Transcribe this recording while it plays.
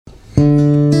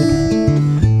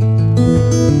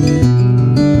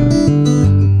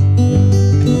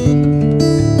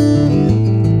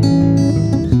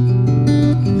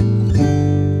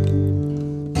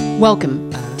Welcome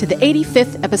to the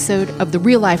 85th episode of the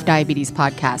Real Life Diabetes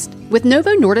Podcast with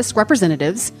Novo Nordisk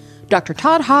representatives Dr.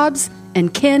 Todd Hobbs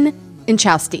and Ken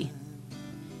Inchausti.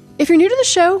 If you're new to the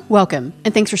show, welcome,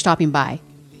 and thanks for stopping by.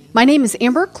 My name is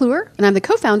Amber Kluwer, and I'm the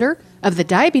co-founder of the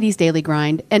Diabetes Daily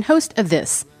Grind and host of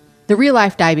this, the Real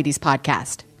Life Diabetes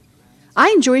Podcast. I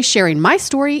enjoy sharing my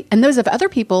story and those of other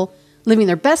people living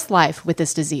their best life with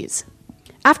this disease.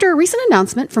 After a recent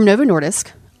announcement from Novo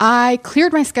Nordisk, I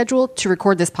cleared my schedule to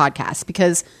record this podcast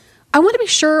because I want to be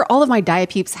sure all of my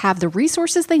Diapeeps have the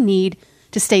resources they need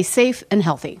to stay safe and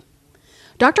healthy.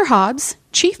 Dr. Hobbs,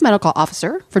 Chief Medical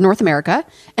Officer for North America,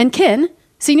 and Ken,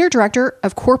 Senior Director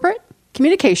of Corporate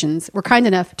Communications, were kind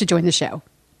enough to join the show.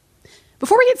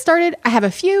 Before we get started, I have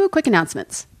a few quick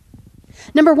announcements.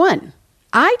 Number one,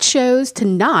 I chose to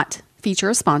not feature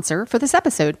a sponsor for this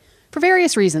episode for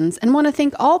various reasons and want to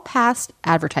thank all past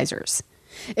advertisers.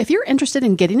 If you're interested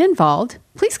in getting involved,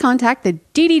 please contact the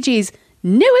DDG's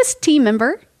newest team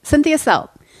member, Cynthia Selt,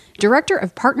 Director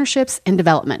of Partnerships and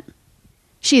Development.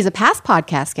 She is a past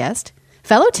podcast guest,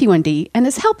 fellow T1D, and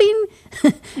is helping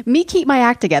me keep my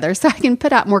act together so I can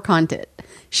put out more content.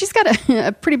 She's got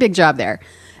a pretty big job there.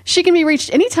 She can be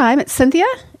reached anytime at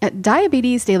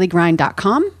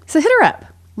Cynthia@diabetesdailygrind.com, so hit her up.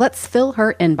 Let's fill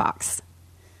her inbox.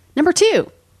 Number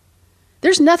two,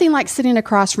 there's nothing like sitting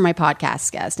across from my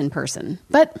podcast guest in person,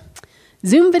 but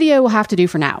Zoom video will have to do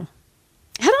for now.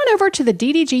 Head on over to the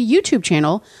DDG YouTube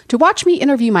channel to watch me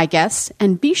interview my guests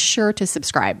and be sure to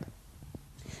subscribe.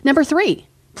 Number three,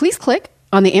 please click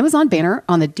on the Amazon banner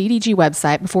on the DDG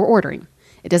website before ordering.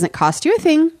 It doesn't cost you a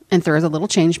thing and throws a little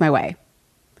change my way.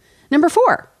 Number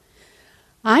four,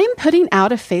 I am putting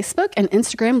out a Facebook and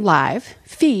Instagram live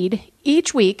feed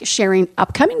each week sharing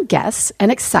upcoming guests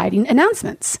and exciting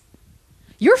announcements.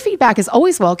 Your feedback is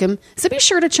always welcome, so be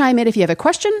sure to chime in if you have a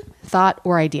question, thought,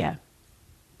 or idea.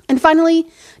 And finally,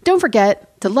 don't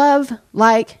forget to love,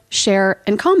 like, share,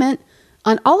 and comment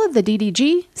on all of the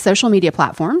DDG social media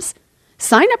platforms,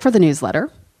 sign up for the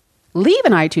newsletter, leave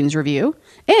an iTunes review,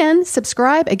 and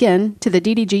subscribe again to the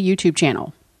DDG YouTube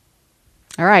channel.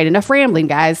 All right, enough rambling,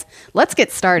 guys. Let's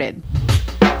get started.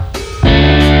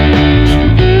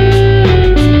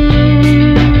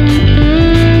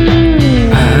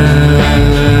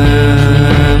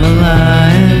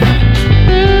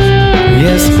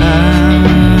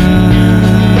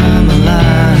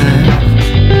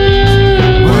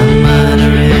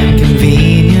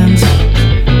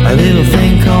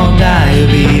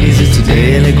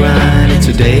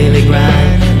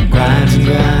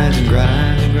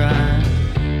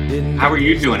 How are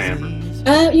you doing, Amber?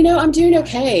 I'm doing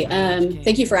okay.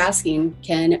 Thank you for asking,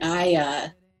 Ken.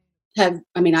 I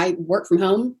work from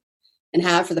home and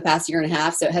have for the past year and a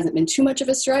half, so it hasn't been too much of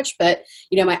a stretch, but,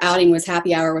 my outing was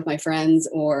happy hour with my friends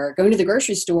or going to the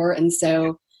grocery store, and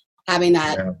so having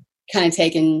that kind of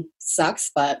taken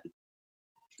sucks, but,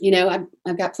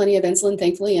 I've got plenty of insulin,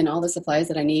 thankfully, and all the supplies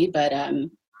that I need, but, and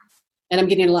I'm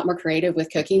getting a lot more creative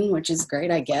with cooking, which is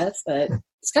great, I guess, but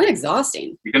it's kind of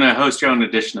exhausting. You're going to host your own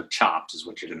edition of Chopped is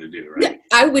what you're going to do, right? Yeah,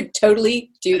 I would totally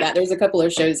do that. There's a couple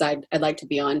of shows I'd like to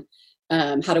be on,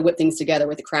 how to whip things together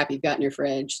with the crap you've got in your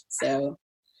fridge. So,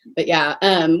 but yeah.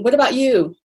 What about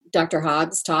you, Dr.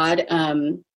 Hobbs, Todd?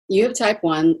 You have type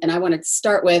 1, and I want to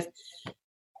start with,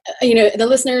 the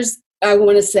listeners, I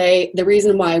want to say the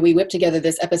reason why we whipped together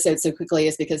this episode so quickly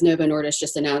is because Novo Nordisk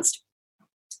just announced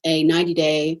a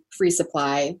 90-day free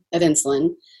supply of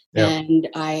insulin. Yeah. And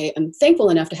I am thankful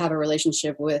enough to have a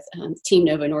relationship with Team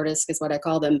Novo Nordisk is what I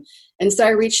call them. And so I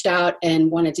reached out and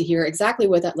wanted to hear exactly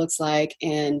what that looks like.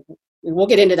 And we'll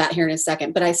get into that here in a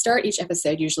second. But I start each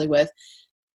episode usually with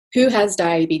who has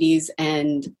diabetes,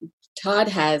 and Todd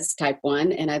has type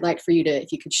 1. And I'd like for you to,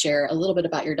 if you could share a little bit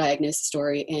about your diagnosis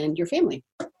story and your family.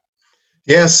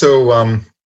 Yeah, so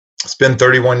it's been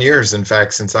 31 years, in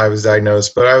fact, since I was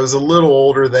diagnosed. But I was a little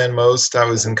older than most. I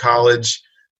was in college.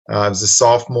 I was a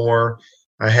sophomore.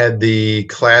 I had the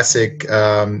classic,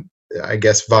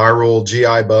 viral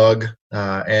GI bug,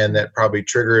 and that probably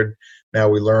triggered. Now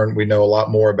we know a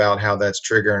lot more about how that's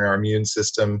triggering our immune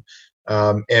system,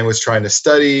 and was trying to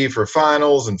study for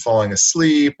finals and falling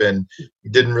asleep and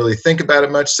didn't really think about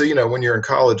it much. So, when you're in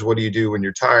college, what do you do when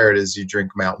you're tired is you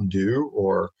drink Mountain Dew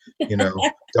or,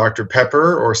 Dr.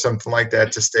 Pepper or something like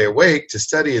that to stay awake to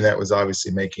study. And that was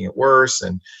obviously making it worse.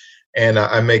 And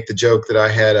I make the joke that I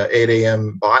had a 8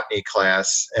 a.m. botany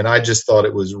class, and I just thought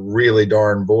it was really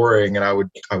darn boring. And I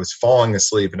was falling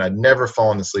asleep, and I'd never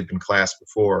fallen asleep in class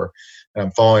before. And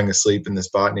I'm falling asleep in this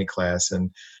botany class.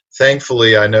 And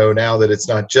thankfully, I know now that it's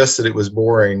not just that it was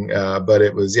boring, but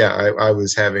it was, I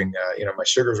was having, my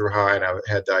sugars were high and I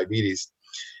had diabetes.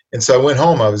 And so I went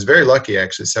home. I was very lucky,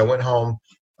 actually. So I went home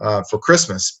for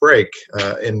Christmas break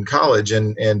in college,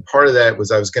 and part of that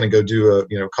was I was going to go do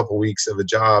a couple weeks of a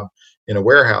job in a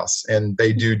warehouse, and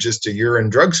they do just a urine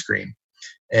drug screen.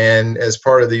 And as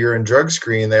part of the urine drug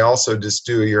screen, they also just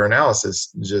do a urinalysis.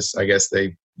 Just, I guess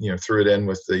they threw it in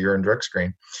with the urine drug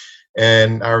screen.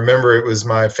 And I remember it was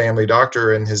my family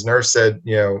doctor, and his nurse said,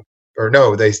 or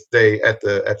no, they at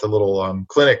the little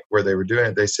clinic where they were doing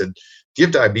it, they said, "Do you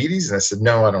have diabetes?" And I said,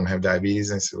 "No, I don't have diabetes."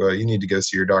 And they said, "Well, you need to go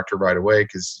see your doctor right away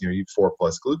because you have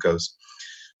 4+ glucose."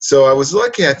 So I was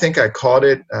lucky. I think I caught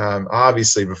it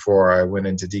obviously before I went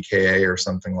into DKA or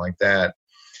something like that.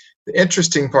 The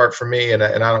interesting part for me, and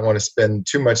I don't want to spend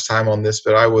too much time on this,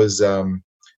 but I was in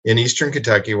Eastern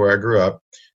Kentucky where I grew up,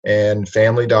 and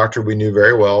family doctor we knew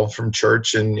very well from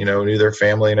church, and knew their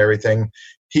family and everything.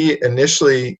 He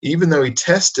initially, even though he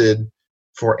tested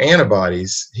for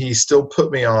antibodies, he still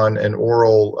put me on an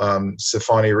oral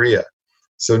sulfonylurea,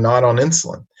 so not on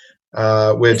insulin.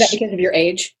 Which, is that because of your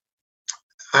age?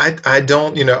 I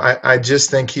don't, I just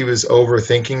think he was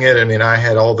overthinking it. I mean, I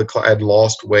had I'd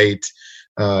lost weight.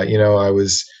 My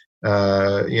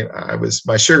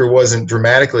sugar wasn't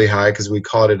dramatically high because we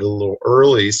caught it a little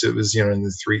early. So it was, in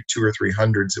the 200 or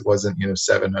 300s. It wasn't,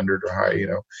 700 or high,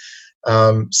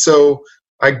 So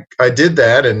I did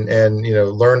that and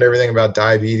learned everything about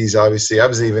diabetes. Obviously, I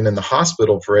was even in the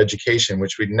hospital for education,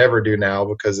 which we'd never do now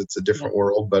because it's a different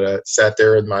world. But I sat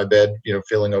there in my bed,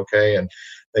 feeling okay. And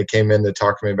they came in to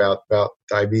talk to me about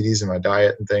diabetes and my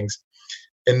diet and things.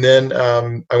 And then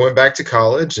I went back to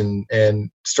college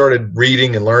and started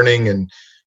reading and learning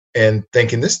and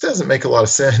thinking this doesn't make a lot of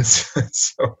sense.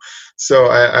 so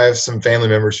I have some family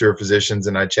members who are physicians,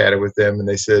 and I chatted with them, and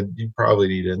they said you probably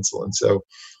need insulin. So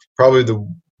probably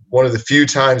one of the few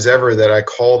times ever that I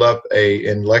called up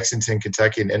in Lexington,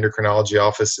 Kentucky, an endocrinology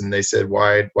office, and they said,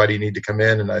 why do you need to come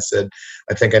in? And I said,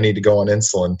 I think I need to go on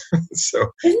insulin. So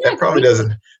that probably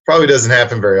doesn't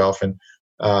happen very often.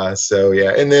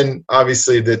 And then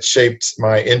obviously that shaped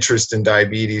my interest in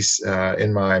diabetes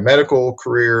in my medical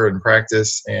career and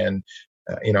practice. And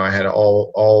I had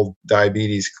all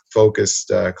diabetes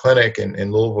focused clinic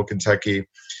in Louisville, Kentucky.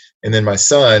 And then my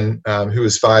son, who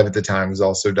was 5 at the time, was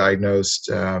also diagnosed.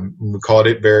 We caught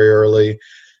it very early.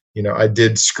 I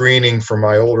did screening for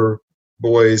my older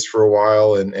boys for a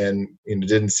while and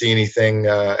didn't see anything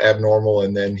abnormal.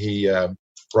 And then he,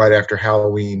 right after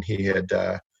Halloween, he had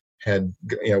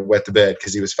wet the bed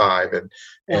because he was 5.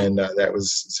 And that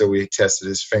was, so we tested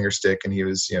his finger stick, and he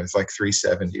was, it's like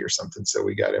 370 or something. So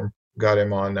we got him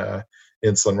on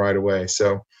insulin right away.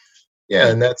 So, yeah.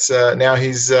 And that's, now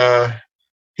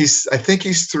I think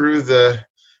he's through the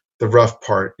rough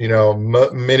part.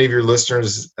 Many of your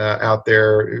listeners out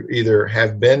there either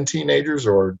have been teenagers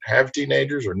or have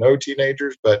teenagers or no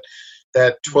teenagers, but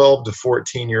that 12 to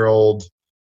 14-year-old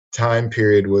time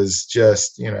period was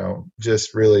just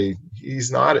really,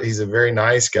 he's a very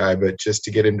nice guy, but just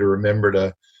to get him to remember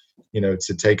to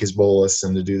take his bolus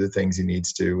and to do the things he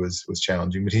needs to was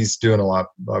challenging. But he's doing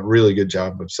a really good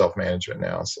job of self-management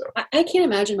now. So I can't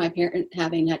imagine my parent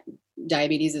having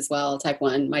diabetes as well, type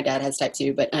 1. My dad has type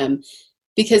 2, but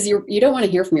because you don't want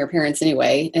to hear from your parents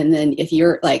anyway. And then if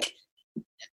you're like,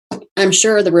 I'm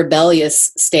sure the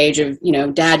rebellious stage of,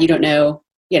 Dad, you don't know,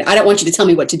 I don't want you to tell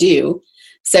me what to do.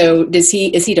 So is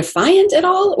he defiant at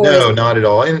all? Or no, not at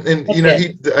all. And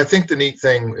I think the neat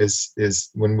thing is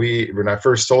when I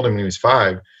first told him when he was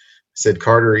 5, I said,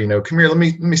 Carter, come here, let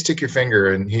me stick your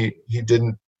finger. And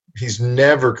he's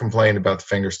never complained about the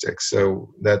finger stick.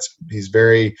 So he's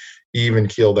very even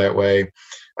keeled that way.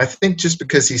 I think just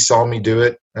because he saw me do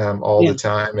it all the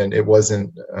time, and it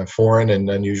wasn't foreign and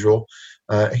unusual.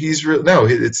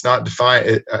 It's not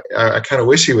defiant. I kind of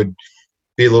wish he would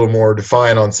be a little more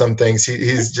defiant on some things.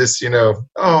 He's just,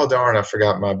 oh darn, I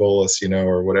forgot my bolus,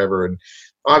 or whatever. And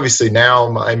obviously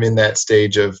now I'm in that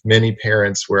stage of many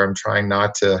parents where I'm trying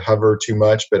not to hover too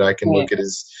much, but I can look at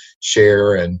his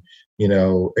share and,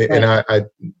 and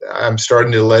I'm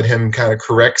starting to let him kind of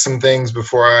correct some things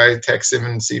before I text him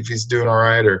and see if he's doing all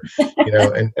right, or,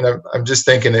 and I'm just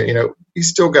thinking that, he's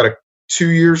still got 2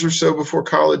 years or so before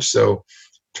college. So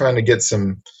trying to get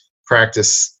some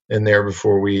practice in there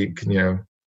before we can,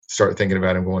 start thinking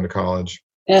about him going to college.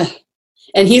 Yeah.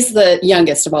 And he's the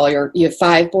youngest of all you have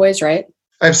 5 boys, right?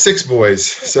 I have 6 boys.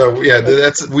 So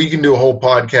we can do a whole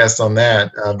podcast on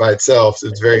that by itself.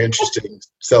 It's very interesting.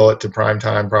 Sell it to prime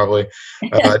time, probably.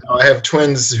 I have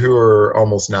twins who are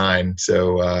almost 9.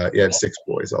 So I have 6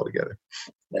 boys altogether.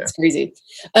 That's crazy.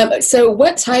 So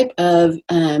what type of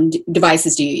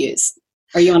devices do you use?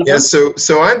 Are you on a pump? Yeah.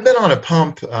 So I've been on a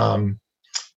pump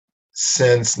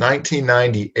since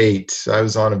 1998. I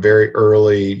was on a very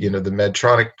early, the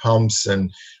Medtronic pumps,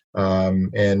 and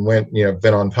went,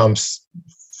 been on pumps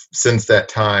since that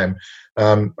time.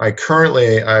 I'm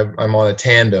on a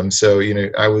Tandem. So,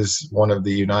 I was one of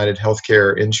the United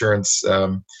Healthcare insurance.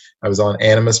 I was on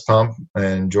Animas pump and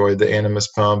enjoyed the Animas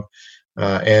pump,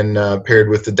 and paired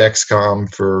with the Dexcom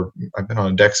I've been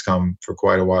on a Dexcom for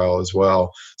quite a while as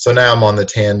well. So now I'm on the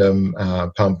Tandem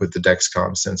pump with the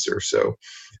Dexcom sensor. So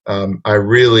I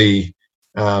really,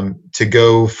 to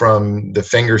go from the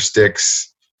finger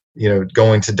sticks,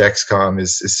 going to Dexcom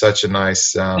is such a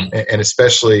nice, and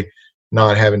especially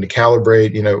not having to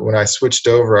calibrate. When I switched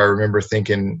over, I remember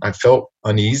thinking I felt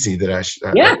uneasy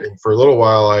that for a little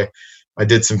while, I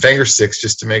did some finger sticks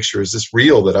just to make sure, is this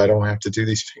real that I don't have to do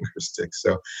these finger sticks?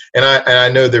 So, and I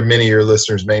know that many of your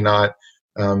listeners may not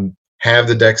have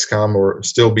the Dexcom or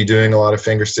still be doing a lot of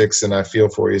finger sticks, and I feel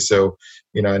for you. So,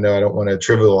 I know I don't want to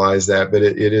trivialize that, but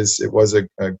it was a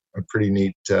pretty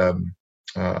neat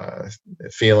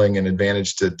feeling and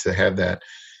advantage to have that.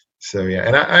 So yeah,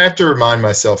 and I have to remind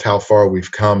myself how far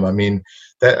we've come. I mean,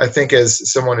 that I think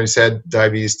as someone who's had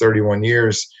diabetes 31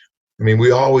 years, I mean,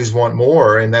 we always want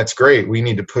more, and that's great. We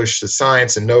need to push the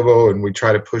science and Novo, and we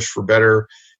try to push for better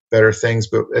things.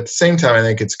 But at the same time, I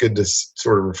think it's good to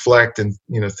sort of reflect and,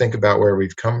 think about where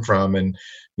we've come from. And,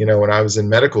 when I was in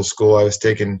medical school, I was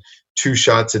taking 2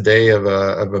 shots a day of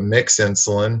a mixed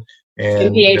insulin.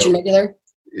 And MPH and regular?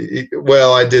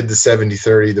 Well, I did the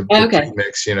 70-30, the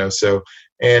mix, so,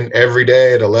 and every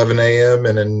day at 11 a.m.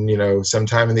 and then,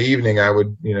 sometime in the evening, I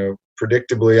would,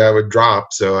 predictably I would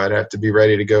drop. So I'd have to be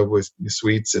ready to go with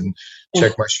sweets and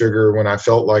check my sugar when I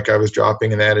felt like I was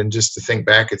dropping and that. And just to think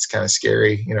back, it's kind of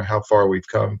scary, how far we've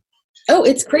come. Oh,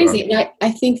 it's crazy. And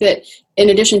I think that in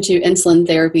addition to insulin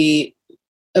therapy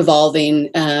evolving,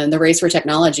 the race for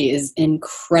technology is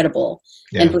incredible.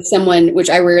 Yeah. And for someone, which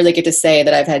I rarely get to say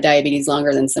that I've had diabetes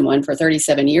longer than someone for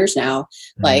 37 years now,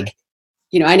 like,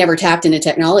 I never tapped into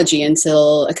technology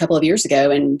until a couple of years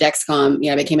ago, and Dexcom,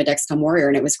 I became a Dexcom warrior,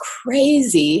 and it was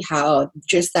crazy how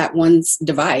just that one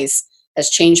device has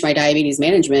changed my diabetes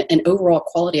management and overall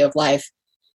quality of life.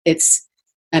 It's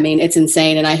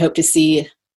insane. And I hope to see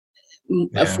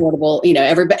affordable,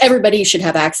 everybody should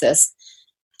have access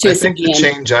to I think the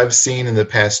change I've seen in the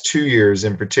past 2 years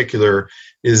in particular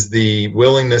is the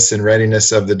willingness and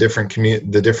readiness of the different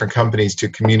companies to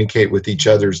communicate with each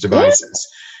other's devices.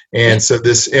 And so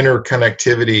this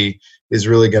interconnectivity is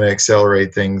really going to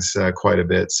accelerate things quite a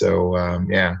bit. So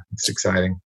it's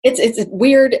exciting. It's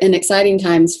weird and exciting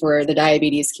times for the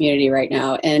diabetes community right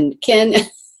now. And Ken,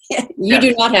 you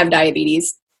do not have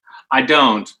diabetes. I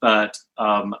don't, but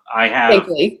I have.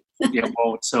 Thankfully.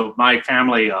 So my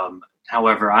family,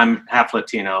 however, I'm half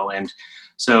Latino, and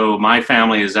so my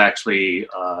family is actually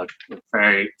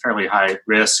fairly high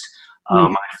risk.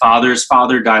 My father's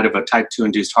father died of a type 2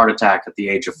 induced heart attack at the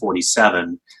age of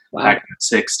 47 back in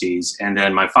the 60s. And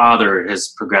then my father has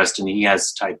progressed and he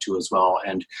has type 2 as well.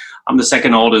 And I'm the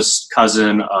second oldest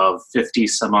cousin of 50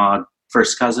 some odd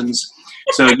first cousins.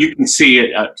 So you can see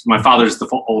it. My father's the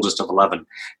oldest of 11.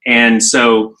 And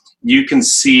so you can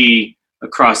see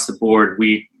across the board,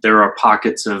 there are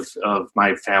pockets of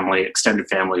my family, extended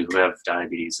family, who have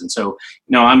diabetes. And so,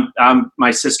 I'm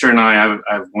my sister and I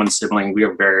have one sibling. We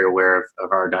are very aware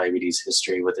of our diabetes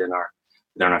history within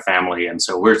our family. And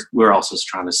so we're also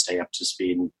trying to stay up to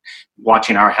speed and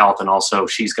watching our health. And also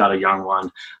she's got a young one.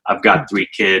 I've got 3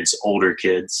 kids, older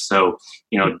kids. So,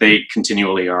 they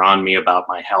continually are on me about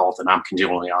my health, and I'm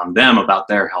continually on them about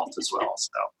their health as well.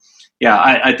 So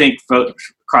I think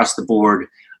across the board,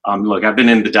 look, I've been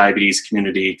in the diabetes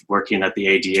community working at the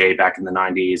ADA back in the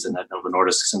 90s and at Novo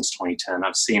Nordisk since 2010.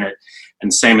 I've seen it,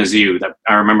 and same as you, that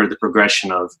I remember the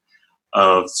progression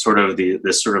of sort of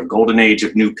this sort of golden age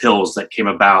of new pills that came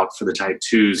about for the type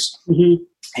 2s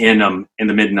in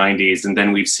the mid 90s. And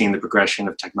then we've seen the progression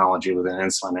of technology within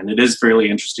insulin. And it is really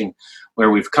interesting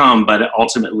where we've come, but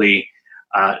ultimately,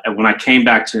 when I came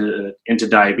back into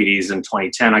diabetes in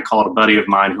 2010, I called a buddy of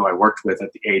mine who I worked with at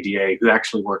the ADA, who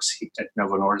actually works at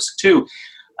Novo Nordisk too.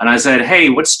 And I said, hey,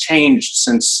 what's changed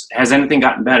has anything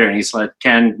gotten better? And he said,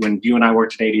 Ken, when you and I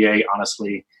worked at ADA,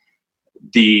 honestly,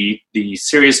 the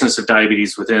seriousness of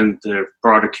diabetes within the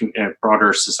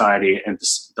broader society and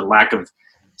the lack of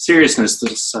seriousness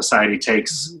that society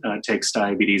takes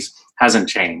diabetes hasn't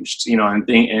changed,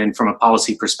 and from a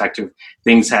policy perspective,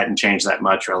 things hadn't changed that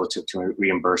much relative to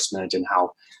reimbursement and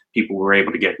how people were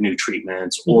able to get new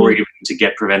treatments or even to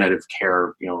get preventative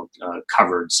care,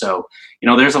 covered. So,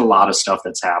 there's a lot of stuff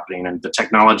that's happening, and the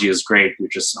technology is great. We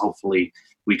just hopefully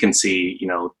we can see,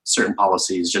 certain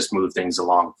policies just move things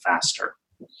along faster.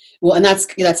 Well, and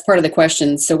that's part of the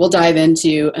question. So we'll dive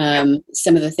into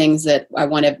some of the things that I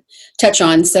want to touch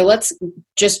on. So let's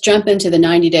just jump into the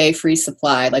 90-day free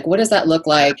supply. Like, what does that look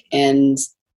like? And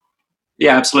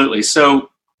yeah, absolutely. So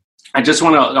I just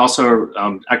want to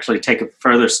also actually take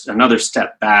another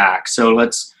step back. So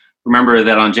let's remember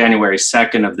that on January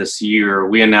 2nd of this year,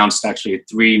 we announced actually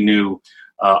 3 new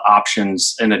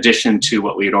options in addition to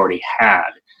what we had already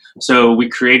had. So we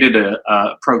created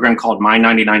a program called My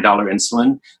 $99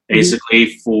 Insulin, basically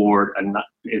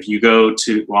if you go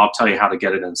to, well, I'll tell you how to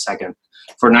get it in a second.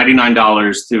 For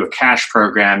 $99 through a cash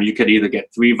program, you could either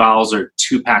get 3 vials or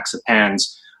 2 packs of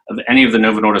pens of any of the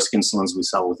Novo Nordisk insulins we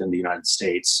sell within the United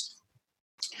States.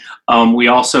 We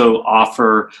also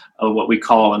offer what we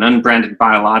call an unbranded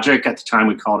biologic. At the time,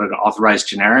 we called it an authorized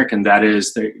generic, and that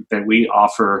is that we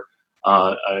offer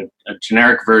a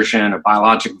generic version, a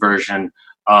biologic version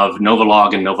of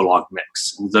Novolog and Novolog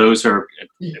Mix. And those are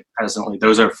presently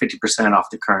 50% off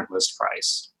the current list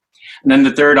price. And then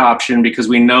the third option, because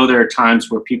we know there are times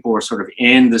where people are sort of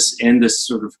in this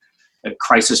sort of a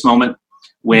crisis moment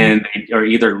when they are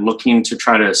either looking to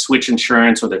try to switch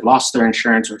insurance or they've lost their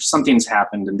insurance or something's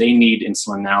happened and they need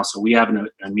insulin now. So we have an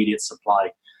immediate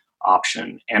supply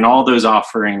option. And all those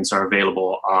offerings are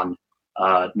available on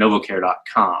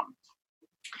novocare.com.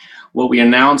 What we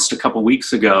announced a couple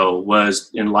weeks ago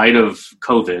was, in light of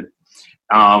COVID,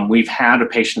 we've had a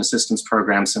patient assistance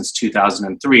program since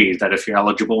 2003 that if you're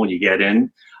eligible and you get in,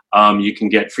 you can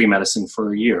get free medicine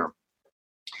for a year.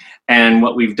 And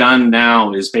what we've done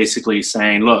now is basically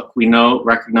saying, look,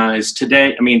 recognize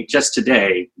today, just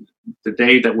today, the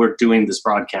day that we're doing this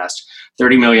broadcast,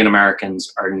 30 million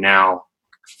Americans are now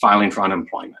filing for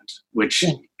unemployment, which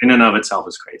in and of itself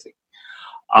is crazy.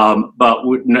 But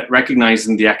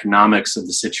recognizing the economics of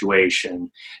the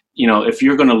situation, if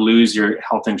you're going to lose your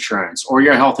health insurance or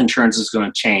your health insurance is going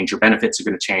to change, your benefits are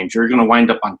going to change, you're going to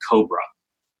wind up on COBRA,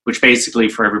 which basically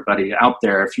for everybody out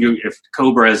there, if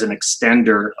COBRA is an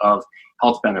extender of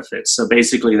health benefits. So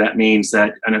basically that means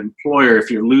that an employer,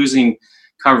 if you're losing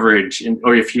coverage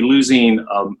or if you're losing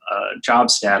job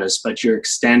status, but your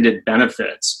extended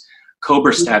benefits,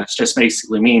 COBRA status just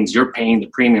basically means you're paying the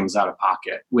premiums out of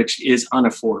pocket, which is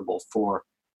unaffordable for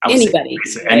anybody.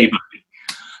 Anybody.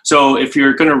 So if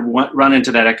you're going to run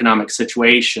into that economic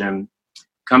situation,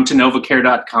 come to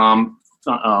novocare.com,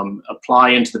 apply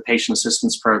into the patient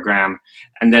assistance program,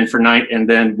 and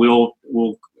then we'll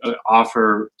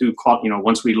offer through,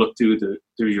 once we look through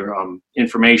your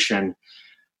information,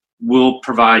 we'll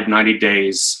provide 90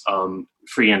 days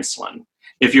free insulin.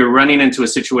 If you're running into a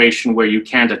situation where you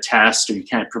can't attest or you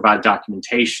can't provide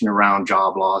documentation around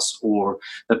job loss or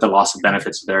that the loss of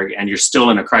benefits are there and you're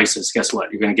still in a crisis, guess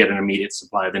what? You're going to get an immediate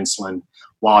supply of insulin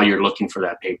while you're looking for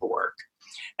that paperwork.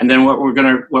 And then what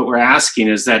we're asking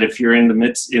is that if you're in the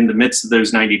midst of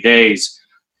those 90 days,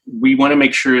 we want to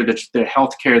make sure that the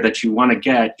health care that you want to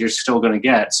get, you're still going to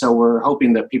get. So we're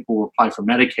hoping that people will apply for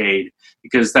Medicaid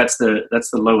because that's the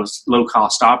lowest low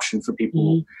cost option for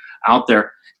people out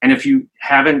there. And if you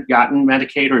haven't gotten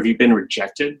Medicaid or if you've been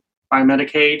rejected by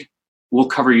Medicaid, we'll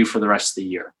cover you for the rest of the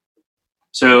year.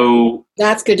 So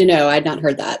that's good to know. I'd not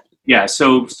heard that. Yeah.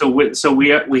 So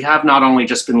we have not only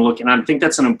just been looking, I think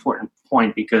that's an important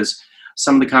point because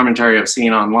some of the commentary I've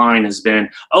seen online has been,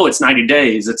 oh, it's 90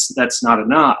 days. That's not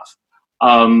enough.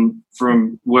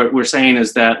 From what we're saying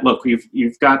is that, look,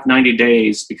 you've got 90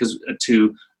 days because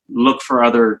to look for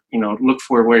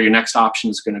where your next option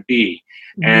is going to be.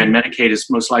 And Medicaid is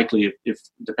most likely, if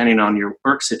depending on your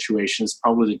work situation, is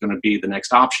probably going to be the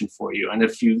next option for you. And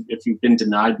if you've been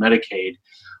denied Medicaid,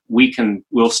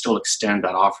 we'll still extend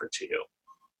that offer to you.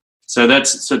 So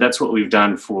that's what we've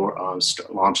done for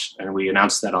launch, and we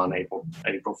announced that on April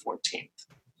 14th.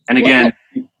 And again,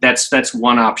 that's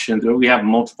one option. We have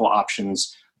multiple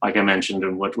options, like I mentioned,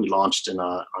 and what we launched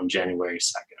on January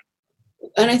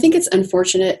 2nd. And I think it's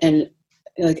unfortunate, and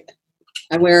like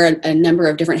I wear a number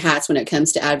of different hats when it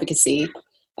comes to advocacy.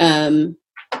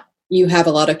 You have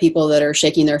a lot of people that are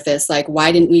shaking their fists, like,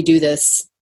 why didn't we do this?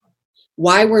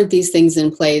 Why weren't these things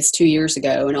in place 2 years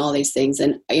ago and all these things?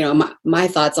 And, my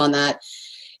thoughts on that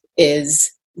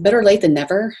is better late than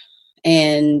never.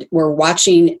 And we're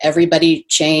watching everybody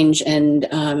change. And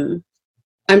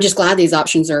I'm just glad these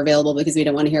options are available because we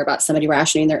don't want to hear about somebody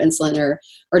rationing their insulin or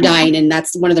dying. And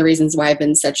that's one of the reasons why I've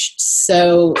been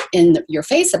so in your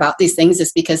face about these things,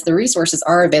 is because the resources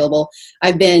are available.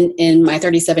 I've been in my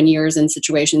 37 years in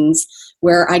situations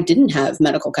where I didn't have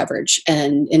medical coverage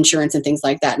and insurance and things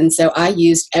like that. And so I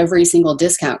used every single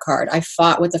discount card. I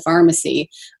fought with the pharmacy.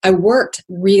 I worked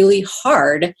really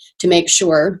hard to make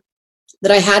sure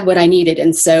that I had what I needed.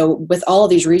 And so with all of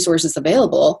these resources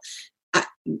available,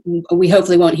 we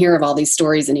hopefully won't hear of all these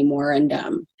stories anymore. And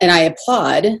I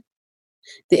applaud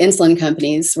the insulin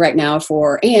companies right now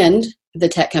and the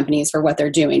tech companies for what they're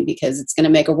doing, because it's going to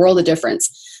make a world of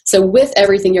difference. So with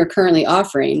everything you're currently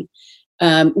offering,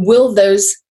 will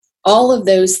all of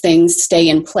those things stay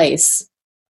in place?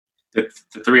 The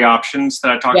three options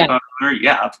that I talked about earlier,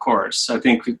 yeah, of course. I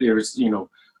think there's,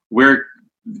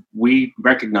 we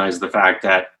recognize the fact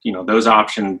that, those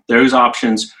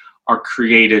options are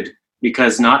created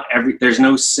because there's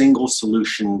no single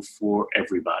solution for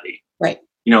everybody. Right.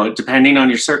 Depending on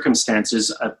your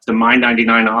circumstances, the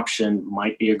My99 option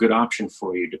might be a good option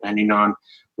for you, depending on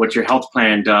what your health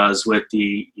plan does with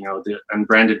the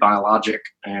unbranded biologic,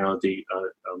 the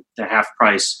half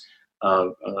price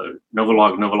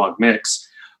Novolog mix.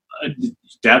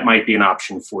 That might be an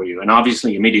option for you. And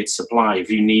obviously immediate supply,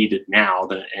 if you need it now,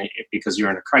 because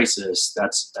you're in a crisis,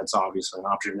 that's obviously an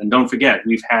option. And don't forget,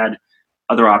 we've had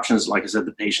other options. Like I said,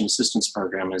 the patient assistance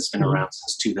program has been around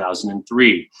since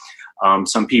 2003.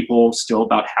 Some people, still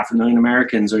about 500,000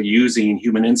 Americans, are using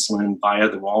human insulin via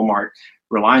the Walmart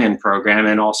Reliant program,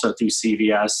 and also through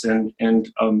CVS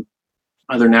and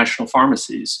other national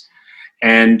pharmacies.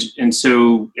 And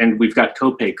we've got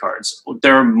copay cards.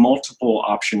 There are multiple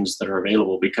options that are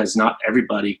available, because not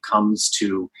everybody comes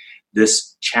to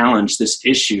this challenge, this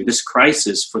issue, this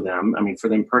crisis for them. I mean, for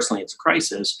them personally, it's a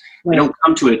crisis. Right. They don't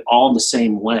come to it all the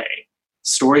same way.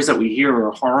 Stories that we hear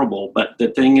are horrible, but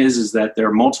the thing is that there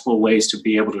are multiple ways to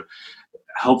be able to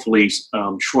hopefully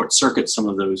short circuit some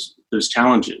of those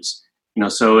challenges.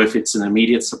 So if it's an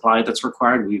immediate supply that's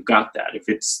required, we've got that.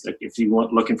 If you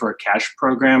want looking for a cash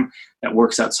program that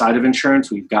works outside of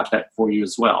insurance, we've got that for you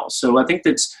as well. So I think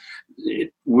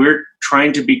we're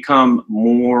trying to become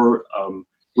more.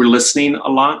 We're listening a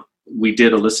lot. We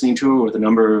did a listening tour with a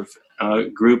number of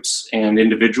groups and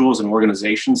individuals and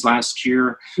organizations last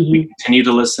year. Mm-hmm. We continue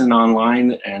to listen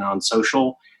online and on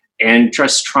social, and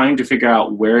just trying to figure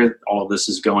out where all of this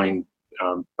is going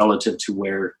relative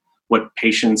to what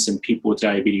patients and people with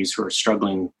diabetes who are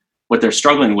struggling, what they're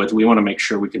struggling with. We want to make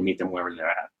sure we can meet them wherever they're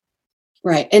at.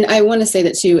 Right. And I want to say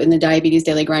that too, in the Diabetes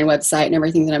Daily Grind website and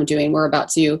everything that I'm doing, we're about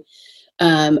to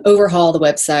overhaul the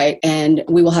website, and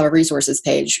we will have a resources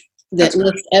page that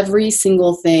lists every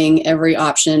single thing, every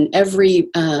option, every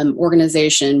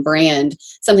organization, brand,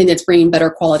 something that's bringing better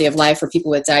quality of life for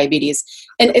people with diabetes.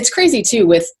 And it's crazy too,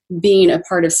 with being a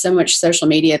part of so much social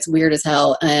media. It's weird as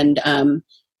hell. And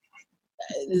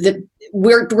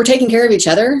we're taking care of each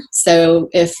other. So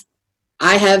if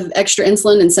I have extra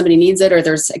insulin and somebody needs it, or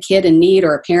there's a kid in need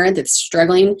or a parent that's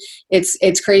struggling,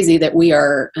 it's crazy that we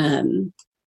are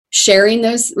sharing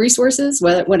those resources,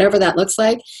 whatever that looks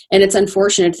like. And it's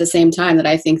unfortunate at the same time that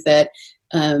I think that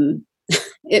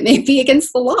it may be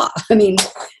against the law. I mean,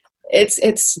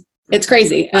 it's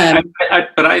crazy.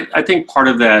 But I think part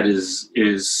of that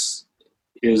is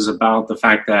about the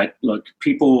fact that, look,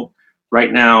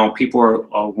 right now, people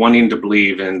are wanting to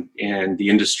believe in the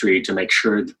industry to make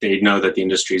sure that they know that the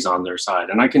industry is on their side.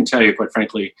 And I can tell you, quite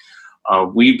frankly,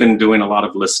 we've been doing a lot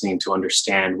of listening to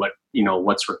understand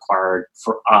what's required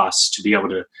for us to be able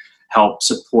to help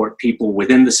support people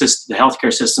within the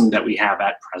healthcare system that we have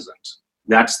at present.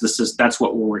 That's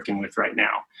what we're working with right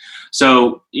now.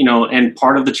 So, and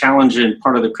part of the challenge and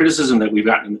part of the criticism that we've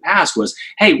gotten in the past was,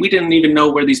 hey, we didn't even know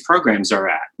where these programs are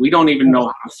at. We don't even know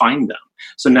how to find them.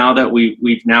 So now that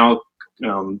we've now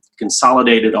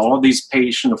consolidated all of these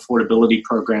patient affordability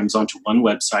programs onto one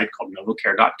website called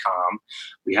novocare.com.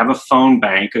 We have a phone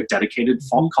bank, a dedicated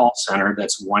phone call center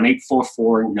that's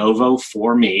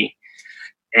 1-844-NOVO-4ME.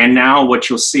 And now what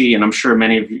you'll see, and I'm sure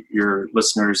many of your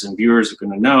listeners and viewers are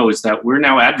going to know, is that we're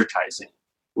now advertising.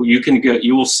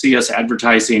 You will see us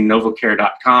advertising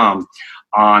novocare.com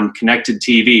on connected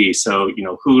TV. So,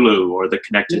 Hulu or the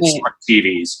connected smart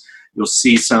TVs. You'll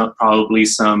see probably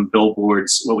some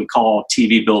billboards, what we call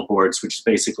TV billboards, which is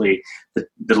basically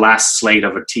the last slate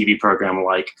of a TV program,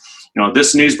 like,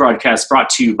 this news broadcast brought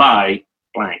to you by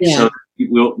blank. Yeah. So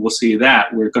we'll see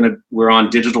that. We're on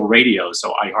digital radio,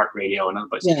 so iHeartRadio and other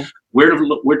places. Yeah.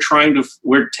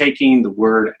 We're taking the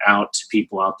word out to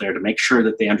people out there to make sure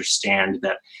that they understand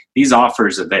that these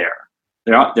offers are there.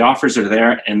 The offers are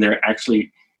there, and they're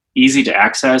actually easy to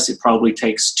access. It probably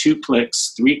takes 2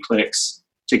 clicks, 3 clicks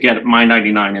to get a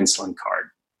My99 insulin card.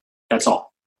 That's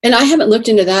all. And I haven't looked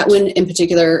into that one in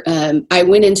particular. I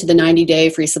went into the 90-day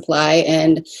free supply,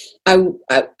 and I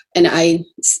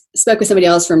spoke with somebody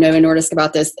else from Novo Nordisk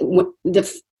about this.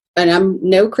 And I'm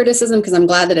no criticism, because I'm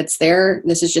glad that it's there.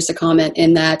 This is just a comment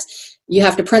in that you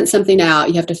have to print something out,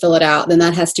 you have to fill it out, then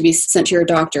that has to be sent to your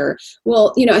doctor.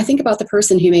 Well, I think about the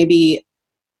person who maybe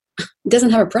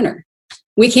doesn't have a printer.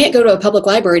 we can't go to a public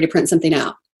library to print something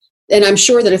out. And I'm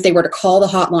sure that if they were to call the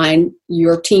hotline,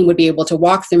 your team would be able to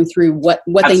walk them through what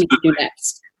they need to do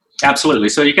next. Absolutely.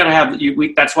 So you got to have,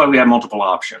 that's why we have multiple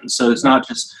options. So it's not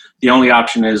just the only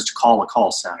option is to call a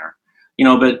call center,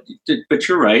 but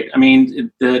you're right. I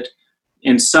mean, that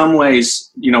in some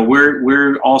ways,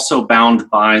 we're also bound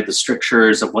by the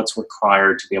strictures of what's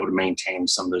required to be able to maintain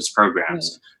some of those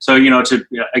programs. Right. So,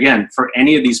 again, for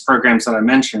any of these programs that I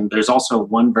mentioned, there's also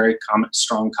one very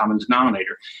strong common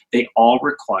denominator. They all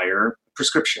require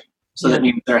prescription. So that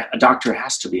means a doctor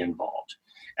has to be involved.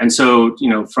 And so,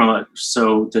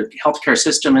 so the healthcare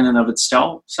system in and of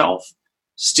itself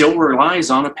still relies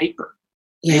on a paper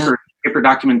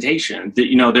documentation.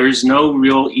 That, there's no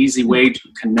real easy way to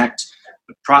connect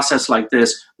a process like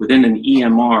this within an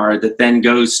EMR that then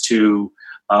goes to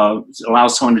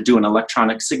allows someone to do an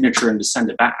electronic signature and to send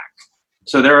it back.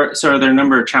 So there are a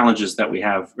number of challenges that we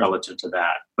have relative to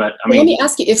that. But let me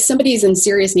ask you, if somebody's in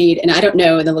serious need, and I don't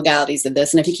know the legalities of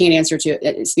this, and if you can't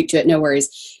speak to it, no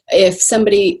worries. If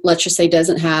somebody, let's just say,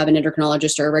 doesn't have an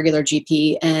endocrinologist or a regular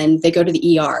GP, and they go to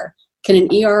the ER, can an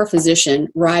ER physician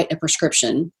write a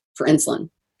prescription for insulin?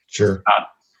 Sure.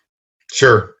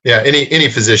 Sure. Yeah. Any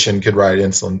physician could write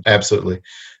insulin. Absolutely.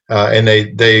 And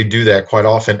they do that quite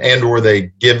often, and or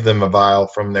they give them a vial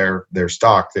from their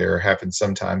stock. There happens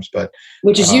sometimes, but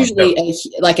which is usually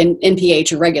like an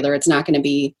NPH or regular. It's not going to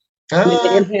be.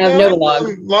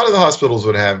 Novolog. A lot of the hospitals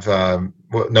would have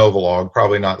Novolog,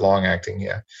 probably not long acting.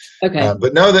 Yeah. Okay.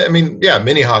 But no,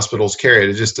 many hospitals carry it.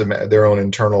 It's just their own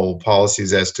internal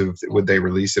policies as to would they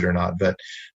release it or not. But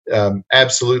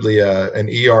absolutely, an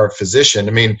ER physician.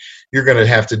 I mean, you're going to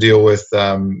have to deal with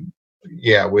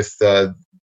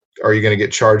are you going to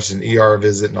get charged an ER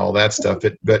visit and all that stuff?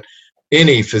 But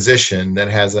any physician that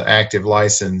has an active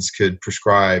license could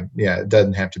prescribe. Yeah, it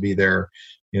doesn't have to be their,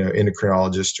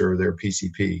 endocrinologist or their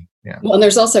PCP. Yeah. Well, and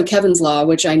there's also Kevin's Law,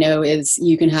 which I know is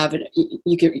I think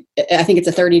it's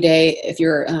a 30-day, if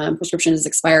your prescription is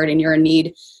expired and you're in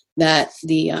need, that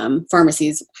the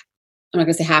pharmacies, I'm not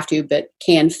going to say have to, but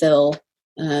can fill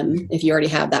if you already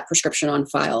have that prescription on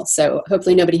file. So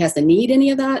hopefully nobody has to need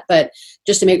any of that, but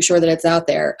just to make sure that it's out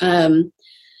there.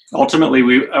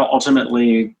 Ultimately,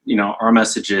 our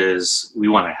message is we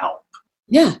want to help.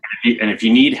 Yeah. And if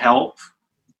you need help,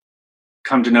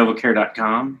 come to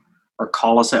novocare.com or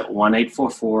call us at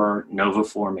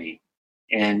 1-844-NOVA4ME.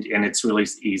 And it's really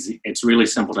easy. It's really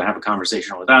simple to have a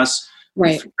conversation with us.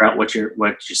 Right. Figure out what your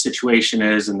situation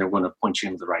is, and they're going to point you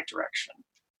in the right direction.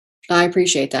 I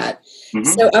appreciate that. Mm-hmm.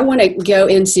 So I want to go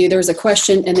into, there's a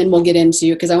question, and then we'll get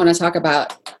into, because I want to talk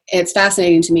about, it's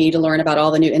fascinating to me to learn about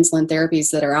all the new insulin therapies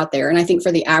that are out there. And I think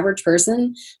for the average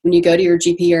person, when you go to your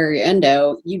GP or your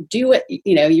endo, you do it,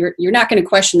 you're not going to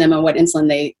question them on what insulin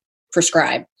they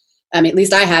prescribe. At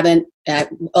least I haven't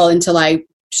until I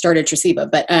started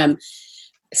Tresiba. But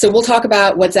so we'll talk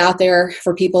about what's out there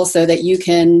for people so that you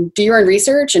can do your own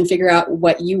research and figure out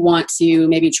what you want to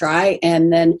maybe try.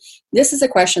 And then this is a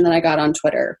question that I got on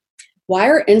Twitter. Why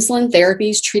are insulin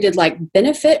therapies treated like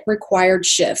benefit required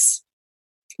shifts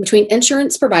between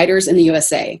insurance providers in the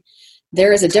USA?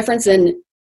 There is a difference in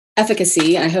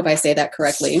efficacy. I hope I say that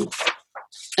correctly.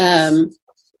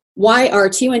 Why are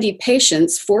T1D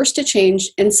patients forced to change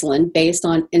insulin based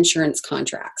on insurance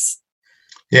contracts?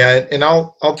 Yeah, and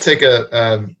I'll take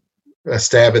a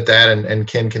stab at that, and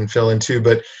Ken can fill in too.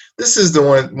 But this is the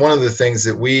one of the things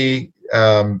that we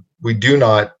do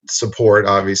not support.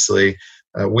 Obviously,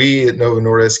 we at Novo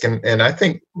Nordisk, and I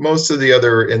think most of the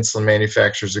other insulin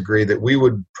manufacturers agree that we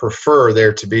would prefer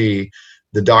there to be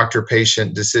the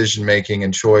doctor-patient decision-making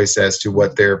and choice as to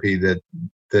what therapy that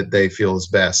they feel is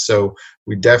best. So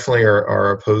we definitely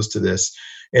are opposed to this,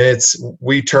 and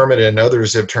we term it, and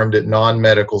others have termed it,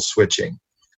 non-medical switching,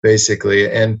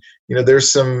 basically. And there's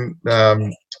some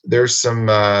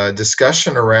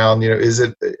discussion around is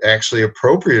it actually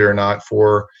appropriate or not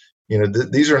for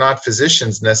these are not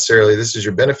physicians necessarily. This is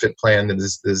your benefit plan that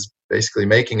is basically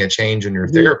making a change in your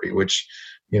therapy, which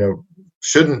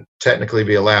shouldn't technically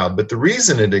be allowed. But the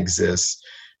reason it exists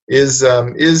is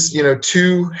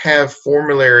to have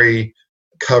formulary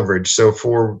coverage. So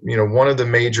for one of the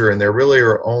major, and there really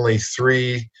are only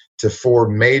 3 to 4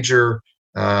 major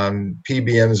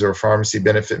PBMs or pharmacy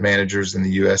benefit managers in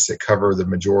the U.S. that cover the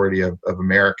majority of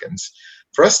Americans.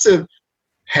 For us to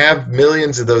have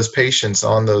millions of those patients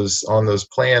on those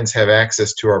plans have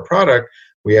access to our product,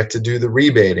 we have to do the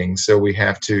rebating. So we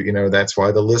have to, that's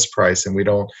why the list price, and we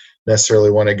don't necessarily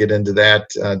want to get into that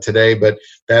today, but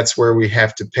that's where we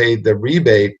have to pay the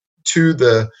rebate to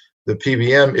the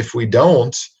PBM. If we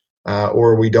don't,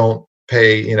 or we don't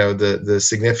pay, the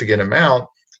significant amount,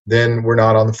 then we're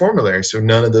not on the formulary. So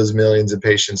none of those millions of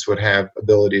patients would have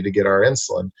ability to get our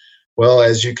insulin. Well,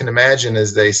 as you can imagine,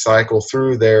 as they cycle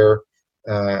through their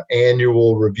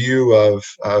annual review of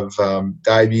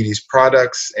diabetes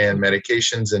products and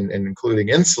medications, and including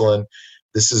insulin,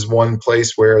 this is one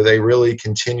place where they really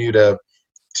continue to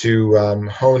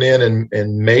hone in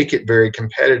and make it very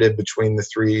competitive between the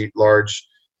three large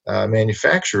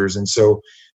manufacturers. And so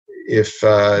if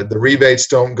the rebates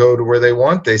don't go to where they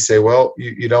want, they say, well,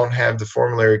 you don't have the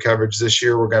formulary coverage this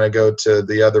year, we're going to go to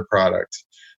the other product.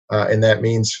 And that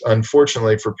means,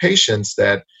 unfortunately for patients,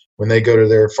 that when they go to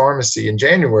their pharmacy in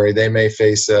January, they may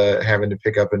face having to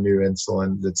pick up a new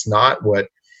insulin that's not what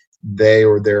they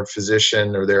or their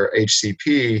physician or their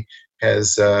HCP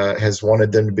has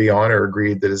wanted them to be on or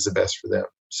agreed that is the best for them.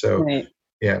 So, right.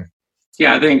 Yeah.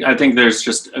 Yeah, I think there's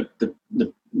just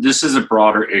this is a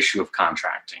broader issue of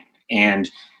contracting,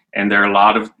 and there are a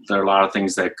lot of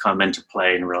things that come into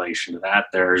play in relation to that.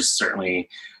 There's certainly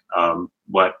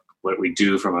what we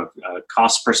do from a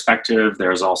cost perspective.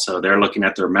 There's also, they're looking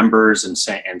at their members and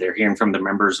they're hearing from the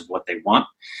members of what they want.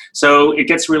 So it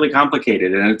gets really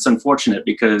complicated, and it's unfortunate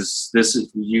because this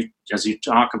is, as you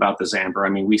talk about this, Amber, I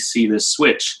mean, we see this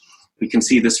switch. We can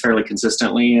see this fairly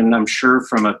consistently, and I'm sure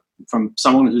from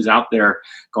someone who's out there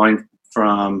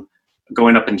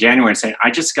going up in January and saying,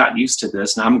 I just got used to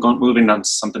this and I'm moving on to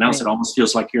something else. Right. It almost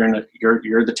feels like you're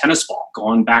the tennis ball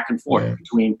going back and forth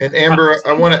between. And Amber,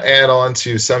 I want to add on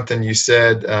to something you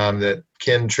said that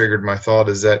Ken triggered my thought,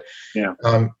 is that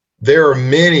there are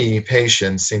many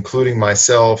patients, including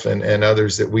myself and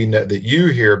others that we know, that you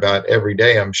hear about every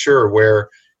day, I'm sure, where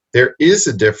there is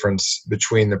a difference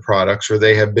between the products, or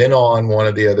they have been on one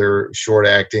of the other short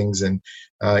actings and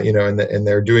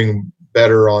they're doing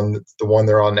better on the one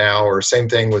they're on now, or same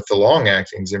thing with the long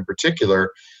actings in particular.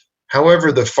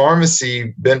 However, the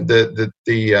pharmacy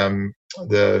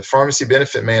pharmacy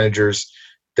benefit managers,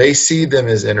 they see them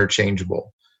as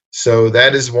interchangeable. So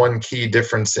that is one key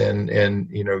difference in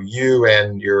you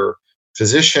and your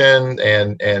physician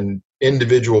and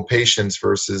individual patients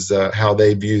versus how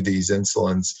they view these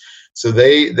insulins. So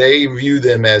they view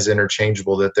them as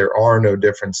interchangeable, that there are no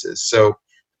differences. So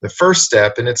the first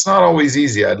step, and it's not always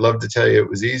easy, I'd love to tell you it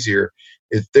was easier,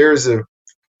 if there's a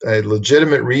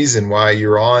legitimate reason why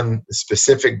you're on a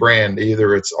specific brand,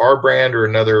 either it's our brand or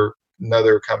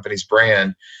another company's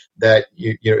brand, that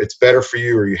it's better for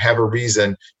you, or you have a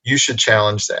reason, you should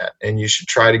challenge that, and you should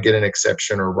try to get an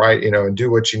exception, or and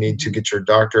do what you need to get your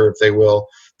doctor, if they will,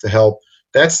 to help.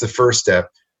 That's the first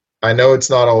step. I know it's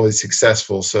not always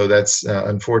successful, so that's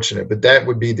unfortunate, but that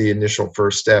would be the initial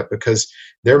first step, because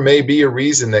there may be a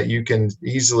reason that you can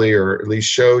easily, or at least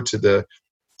show to the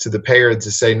payer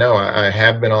to say, no, I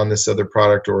have been on this other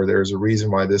product, or there's a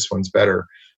reason why this one's better,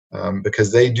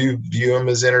 because they do view them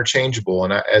as interchangeable.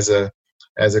 And as a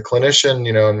clinician,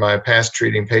 in my past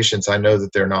treating patients, I know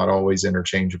that they're not always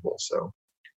interchangeable. So,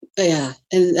 yeah,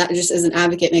 and that just as an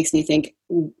advocate makes me think,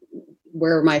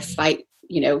 where my fight,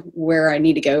 where I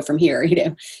need to go from here,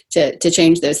 to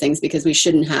change those things, because we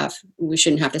shouldn't have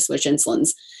to switch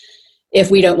insulins if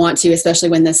we don't want to, especially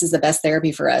when this is the best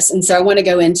therapy for us. And so I want to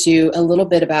go into a little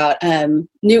bit about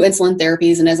new insulin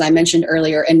therapies. And as I mentioned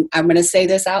earlier, and I'm going to say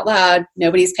this out loud,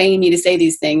 nobody's paying me to say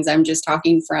these things, I'm just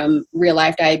talking from real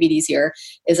life diabetes here,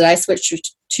 is that I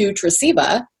switched to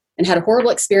Tresiba and had a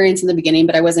horrible experience in the beginning,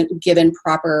 but I wasn't given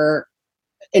proper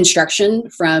instruction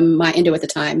from my endo at the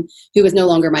time, who was no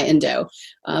longer my endo.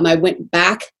 I went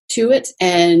back to it,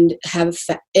 and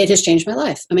it has changed my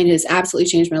life. I mean, it has absolutely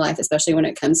changed my life, especially when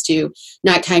it comes to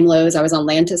nighttime lows. I was on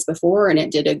Lantus before, and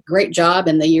it did a great job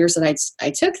in the years that I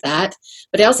took that,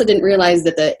 but I also didn't realize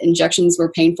that the injections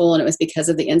were painful, and it was because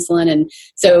of the insulin. And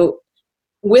so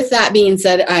with that being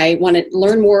said, I want to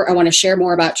learn more. I want to share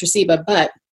more about Tresiba,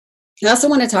 but I also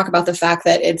want to talk about the fact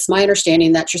that it's my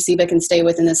understanding that Tresiba can stay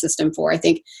within the system for, I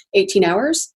think, 18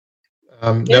 hours.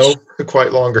 No,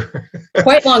 quite longer.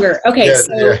 Quite longer. Okay. Yeah,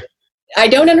 so I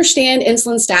don't understand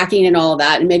insulin stacking and all of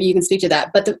that, and maybe you can speak to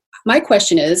that. But my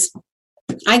question is,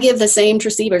 I give the same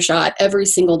Tresiba shot every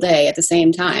single day at the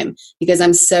same time because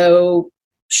I'm so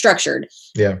structured.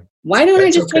 Yeah. Why don't I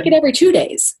just take it every 2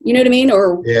 days? You know what I mean?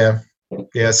 Or Yeah.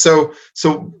 So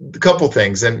a couple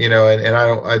things, and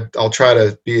I'll try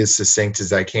to be as succinct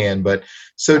as I can. But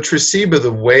so Tresiba,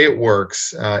 the way it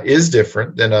works is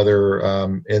different than other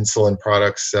insulin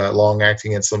products,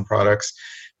 long-acting insulin products.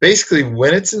 Basically,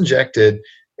 when it's injected,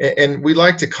 and we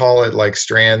like to call it like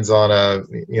strands on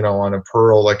a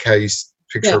pearl, like how you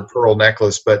picture a pearl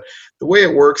necklace. But the way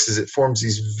it works is it forms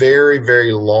these very,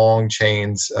 very long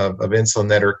chains of insulin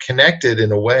that are connected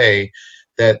in a way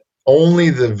that only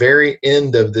the very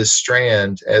end of this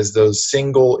strand, as those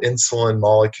single insulin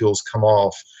molecules come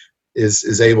off,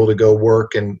 is able to go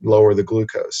work and lower the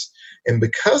glucose. And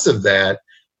because of that,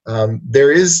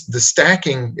 the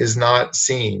stacking is not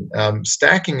seen.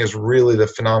 Stacking is really the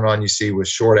phenomenon you see with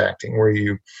short acting, where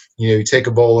you take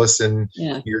a bolus and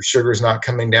your sugar's not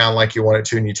coming down like you want it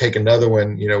to, and you take another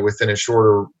one, within a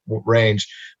shorter range,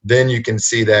 then you can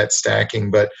see that stacking.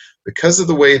 But because of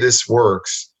the way this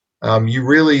works, you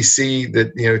really see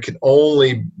that it can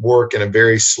only work in a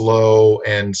very slow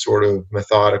and sort of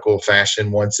methodical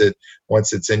fashion once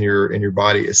it's in your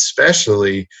body,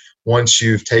 especially once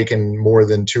you've taken more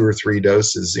than 2 or 3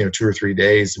 doses, 2 or 3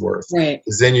 days worth. Right.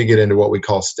 Because then you get into what we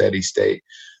call steady state.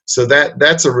 So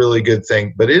that's a really good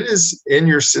thing. But it is in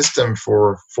your system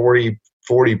for 40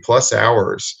 plus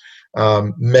hours,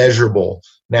 measurable.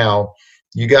 Now,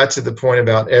 you got to the point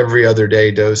about every other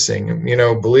day dosing.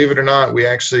 Believe it or not, we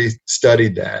actually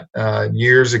studied that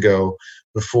years ago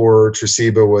before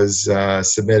Tresiba was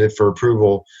submitted for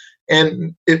approval.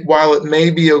 And while it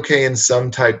may be okay in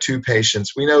some type 2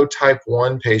 patients, we know type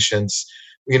 1 patients,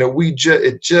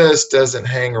 it just doesn't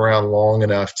hang around long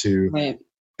enough to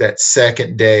that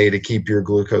second day to keep your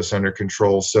glucose under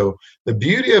control. So the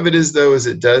beauty of it is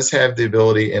it does have the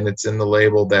ability, and it's in the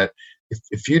label, that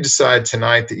if you decide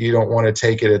tonight that you don't want to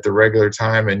take it at the regular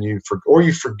time and you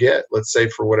forget, let's say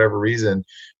for whatever reason,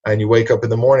 and you wake up in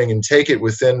the morning and take it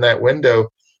within that window,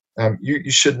 you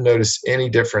shouldn't notice any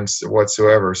difference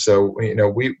whatsoever. So,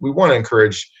 we want to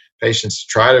encourage patients to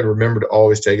try to remember to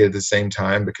always take it at the same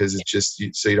time, because it's just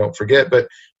so you don't forget. But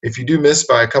if you do miss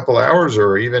by a couple hours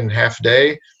or even half a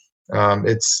day,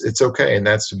 it's okay. And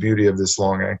that's the beauty of this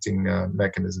long-acting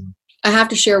mechanism. I have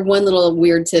to share one little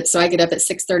weird tip. So I get up at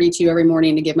 6:32 every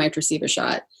morning to give my Tresiba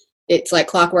shot. It's like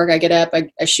clockwork. I get up,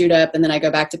 I shoot up, and then I go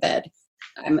back to bed.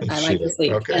 I like to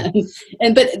sleep. Okay.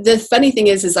 But the funny thing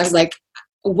is I was like,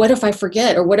 what if I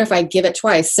forget, or what if I give it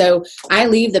twice? So I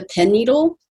leave the pen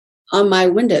needle on my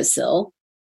windowsill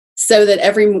so that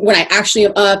when I actually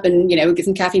am up and, get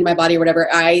some caffeine in my body or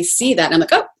whatever, I see that and I'm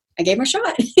like, oh, I gave my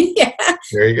shot. Yeah.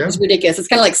 There you go. It's ridiculous. It's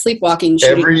kind of like sleepwalking.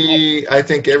 I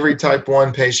think every type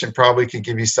 1 patient probably could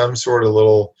give you some sort of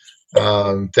little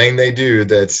thing they do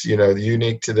that's,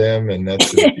 unique to them. And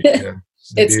that's,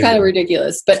 it's kind of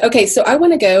ridiculous. But okay, so I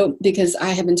want to go, because I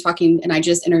have been talking, and I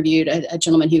just interviewed a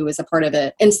gentleman who was a part of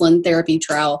an insulin therapy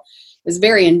trial. It was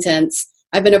very intense.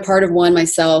 I've been a part of one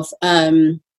myself.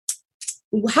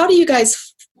 How do you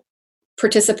guys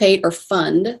participate or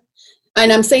fund?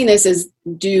 And I'm saying this is,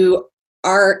 do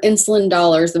our insulin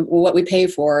dollars, what we pay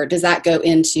for, does that go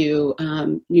into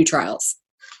new trials?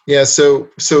 Yeah, so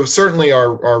certainly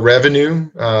our revenue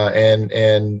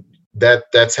and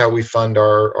that's how we fund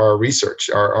our research,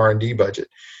 our R&D budget,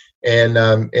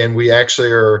 and we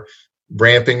actually are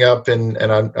ramping up, and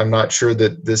I'm not sure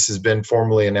that this has been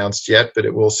formally announced yet, but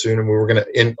it will soon, and we're going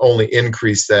to only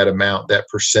increase that amount, that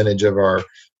percentage of our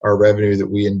revenue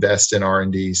that we invest in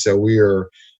R&D. So we are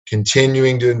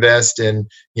continuing to invest in,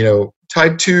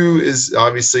 type 2 is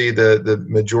obviously the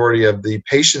majority of the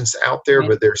patients out there,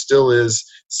 but there still is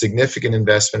significant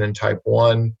investment in type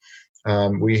 1.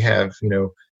 We have,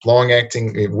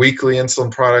 long-acting weekly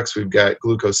insulin products. We've got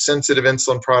glucose-sensitive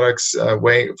insulin products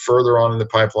way further on in the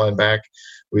pipeline back.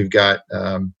 We've got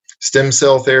stem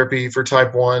cell therapy for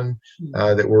type 1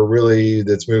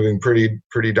 that's moving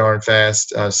pretty darn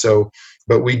fast.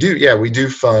 But we do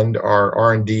fund our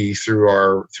R&D through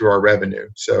our revenue.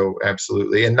 So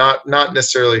absolutely, and not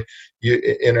necessarily.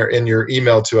 In your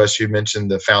email to us, you mentioned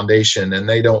the foundation, and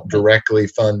they don't directly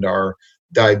fund our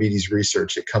diabetes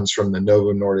research. It comes from the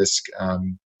Novo Nordisk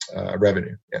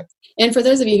revenue. Yeah. And for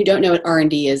those of you who don't know what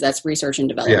R&D is, that's research and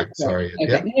development. Yeah, sorry.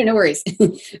 Okay, yeah. No worries.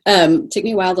 Took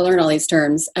me a while to learn all these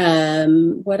terms.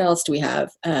 What else do we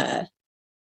have?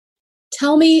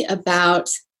 Tell me about,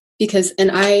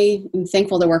 and I am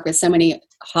thankful to work with so many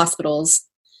hospitals,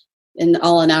 and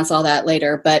I'll announce all that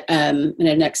later, but in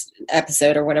the next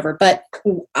episode or whatever. But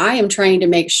I am trying to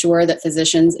make sure that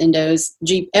physicians, endos,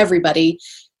 everybody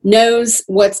knows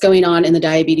what's going on in the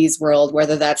diabetes world,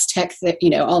 whether that's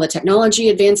all the technology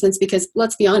advancements, because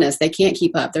let's be honest, they can't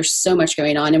keep up. There's so much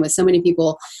going on. And with so many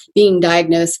people being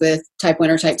diagnosed with type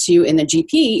 1 or type 2 in the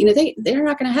GP, they're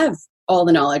not going to have all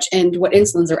the knowledge and what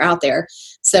insulins are out there.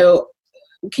 So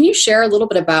can you share a little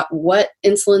bit about what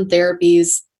insulin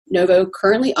therapies Novo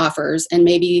currently offers, and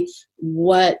maybe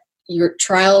what your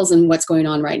trials and what's going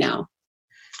on right now?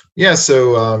 Yeah,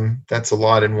 so that's a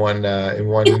lot in one.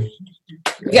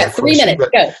 You got 3 minutes.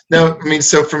 Go. No,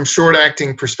 so from short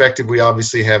acting perspective, we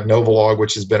obviously have Novolog,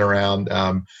 which has been around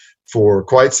for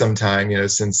quite some time,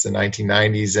 since the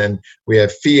 1990s. And we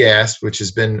have Fiasp, which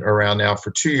has been around now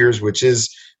for 2 years, which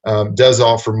does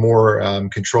offer more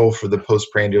control for the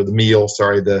postprandial,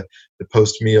 the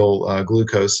post-meal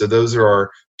glucose. So those are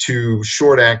our two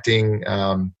short-acting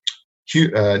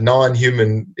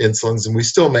non-human insulins, and we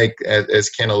still make, as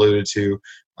Ken alluded to,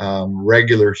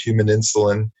 regular human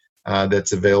insulin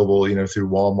that's available, through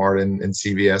Walmart and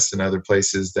CVS and other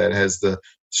places, that has the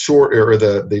short or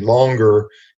the longer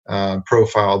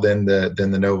profile than the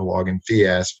Novolog and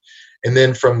Fiasp. And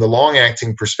then from the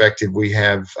long-acting perspective, we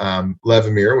have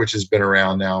Levemir, which has been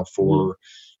around now for,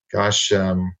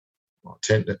 10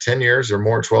 years or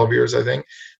more, 12 years, I think.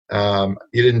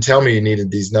 You didn't tell me you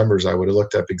needed these numbers. I would have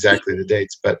looked up exactly the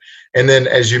dates. And then,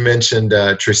 as you mentioned,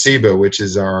 Tresiba, which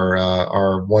is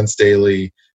our once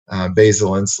daily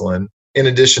basal insulin, in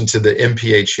addition to the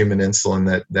MPH human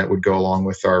insulin that would go along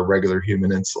with our regular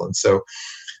human insulin. So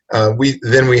we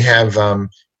have,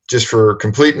 just for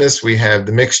completeness, we have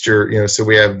the mixture. So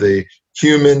we have the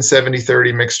human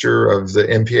 70-30 mixture of the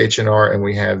MPH-NR, and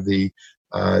we have the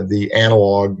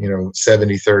analog,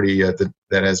 70-30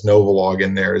 that has Novolog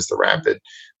in there as the rapid,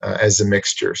 as a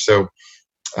mixture. So,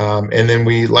 and then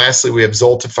lastly we have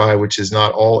Zoltify, which is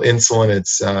not all insulin.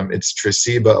 It's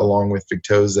Tresiba along with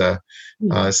Victoza,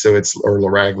 or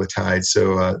liraglutide.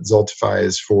 So Zoltify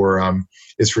is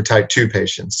for type 2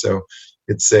 patients. So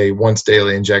it's a once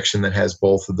daily injection that has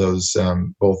both of those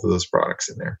products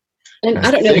in there. And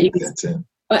I don't know that you can.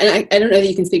 And I don't know that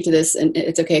you can speak to this, and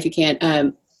it's okay if you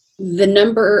can't. The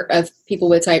number of people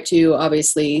with type 2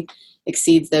 obviously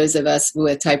exceeds those of us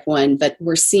with type 1, but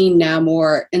we're seeing now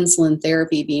more insulin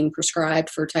therapy being prescribed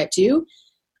for type 2.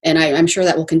 And I'm sure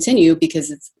that will continue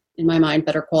because it's, in my mind,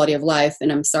 better quality of life.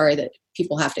 And I'm sorry that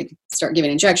people have to start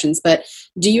giving injections. But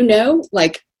do you know,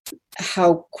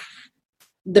 how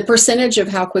the percentage of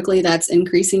how quickly that's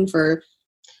increasing for?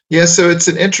 Yeah, so it's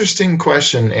an interesting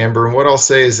question, Amber. And what I'll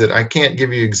say is that I can't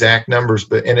give you exact numbers,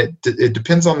 and it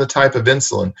depends on the type of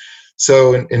insulin.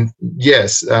 So,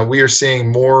 yes, we are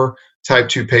seeing more type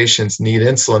 2 patients need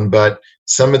insulin, but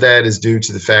some of that is due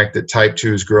to the fact that type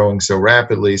 2 is growing so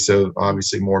rapidly. So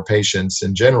obviously more patients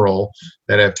in general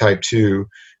that have type 2,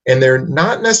 and they're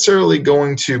not necessarily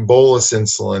going to bolus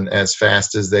insulin as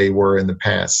fast as they were in the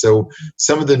past. So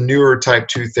some of the newer type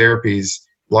 2 therapies,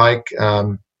 like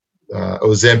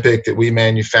Ozempic that we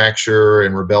manufacture,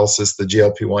 and Rybelsus, the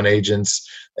GLP-1 agents,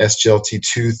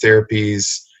 SGLT2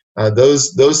 therapies,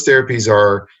 those therapies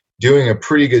are doing a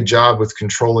pretty good job with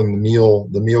controlling the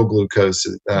meal glucose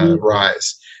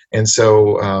rise. And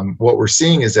so what we're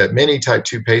seeing is that many type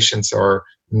 2 patients are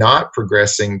not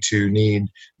progressing to need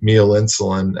meal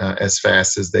insulin as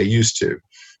fast as they used to.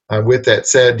 With that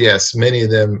said, yes, many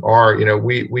of them are,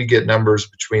 we get numbers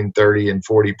between 30 and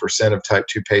 40% of type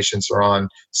 2 patients are on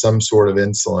some sort of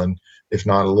insulin, if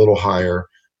not a little higher.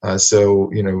 So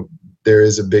there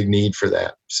is a big need for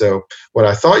that. So what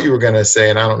I thought you were going to say,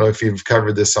 and I don't know if you've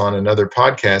covered this on another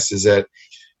podcast, is that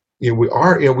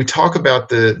we talk about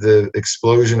the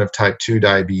explosion of type 2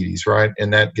 diabetes, right?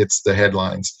 And that gets the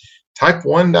headlines. Type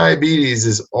 1 diabetes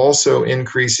is also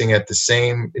increasing at the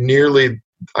same, nearly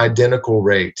identical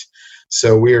rate.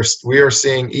 So we are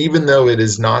seeing, even though it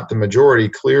is not the majority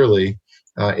clearly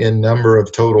in number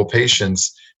of total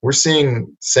patients, we're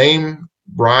seeing same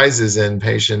rises in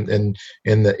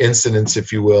the incidence,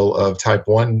 if you will, of type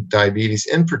 1 diabetes,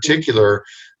 in particular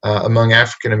among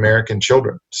African American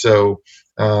children. So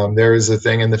there is a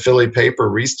thing in the Philly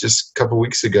paper just a couple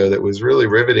weeks ago that was really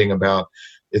riveting about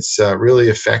it's really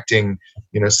affecting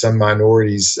some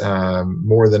minorities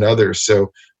more than others.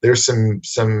 So there's some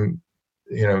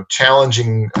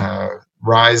challenging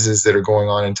rises that are going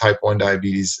on in type 1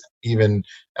 diabetes, even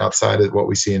outside of what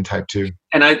we see in type 2.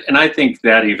 And I think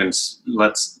that even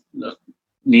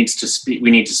needs to speak. We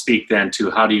need to speak then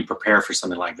to how do you prepare for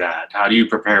something like that? How do you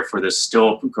prepare for this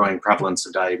still growing prevalence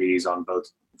of diabetes on both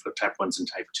for type 1s and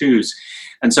type 2s?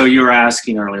 And so you were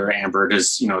asking earlier, Amber,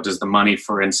 does the money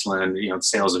for insulin,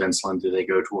 sales of insulin, do they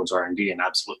go towards R&D? And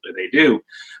absolutely they do,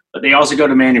 but they also go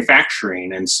to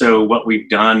manufacturing. And so what we've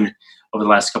done over the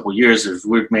last couple of years is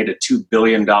we've made a $2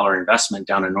 billion investment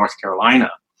down in North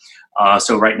Carolina.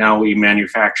 So right now we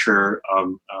manufacture,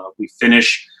 we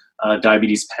finish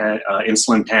diabetes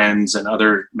insulin pens and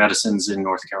other medicines in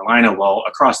North Carolina. Well,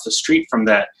 across the street from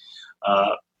that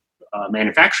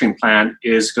manufacturing plant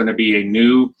is going to be a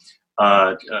new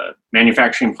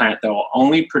manufacturing plant that will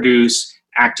only produce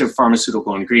active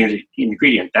pharmaceutical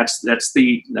ingredient. That's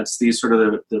the sort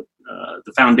of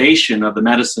the foundation of the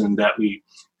medicine that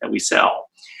we sell.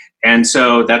 And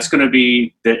so that's going to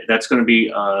be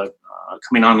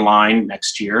coming online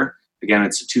next year. Again,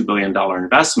 it's a $2 billion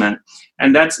investment.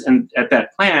 And at that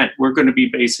plant, we're going to be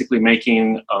basically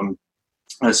making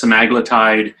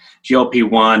semaglutide,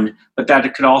 GLP-1, but that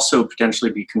it could also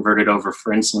potentially be converted over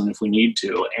for insulin if we need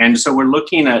to. And so we're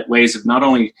looking at ways of not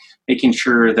only making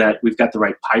sure that we've got the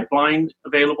right pipeline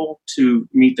available to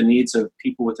meet the needs of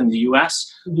people within the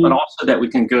U.S., but also that we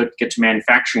can get to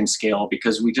manufacturing scale,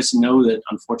 because we just know that,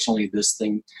 unfortunately, this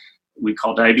thing we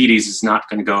call diabetes is not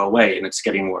going to go away, and it's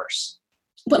getting worse.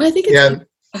 But I think it's...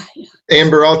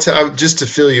 Amber, just to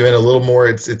fill you in a little more,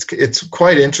 it's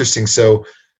quite interesting. So,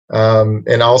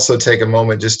 and also take a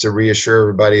moment just to reassure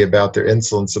everybody about their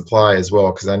insulin supply as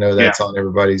well, because I know that's on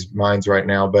everybody's minds right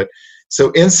now. But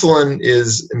so insulin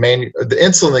is the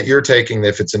insulin that you're taking,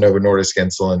 if it's a Novo Nordisk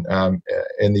insulin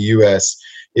in the U.S.,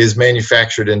 is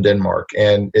manufactured in Denmark.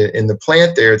 And in the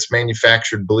plant there, it's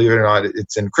manufactured, believe it or not,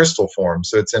 it's in crystal form.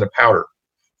 So it's in a powder.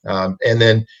 And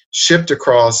then shipped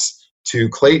across to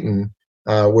Clayton,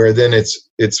 where then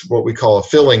it's what we call a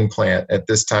filling plant at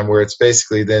this time, where it's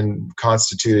basically then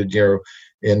constituted,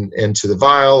 into the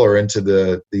vial or into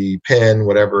the pen,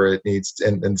 whatever it needs,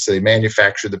 and so they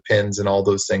manufacture the pens and all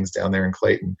those things down there in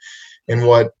Clayton. And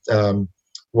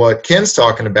what Ken's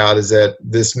talking about is that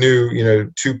this new,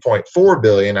 $2.4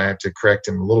 billion, I have to correct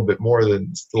him, a little more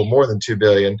than $2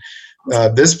 billion.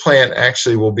 This plant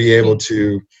actually will be able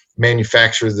to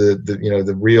manufacture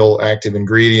the real active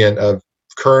ingredient of.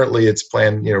 Currently, it's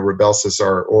planned, Rybelsus,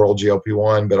 our oral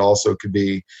GLP-1, but also could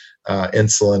be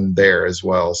insulin there as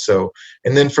well. So,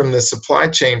 and then from the supply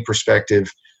chain perspective,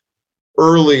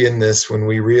 early in this, when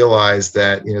we realized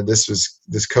that,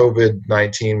 this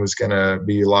COVID-19 was going to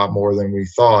be a lot more than we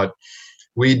thought,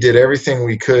 we did everything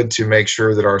we could to make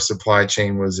sure that our supply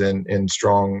chain was in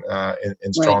strong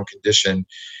condition,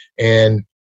 and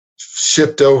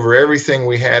shipped over everything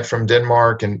we had from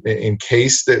Denmark, and in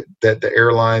case that the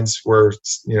airlines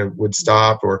would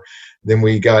stop, or then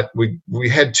we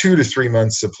had 2 to 3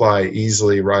 months supply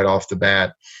easily right off the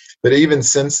bat. But even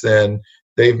since then,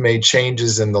 they've made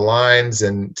changes in the lines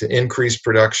and to increase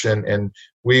production, and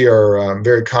we are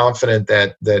very confident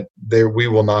that we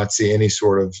will not see any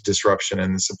sort of disruption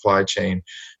in the supply chain.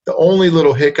 The only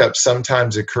little hiccup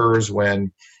sometimes occurs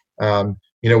when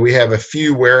we have a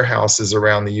few warehouses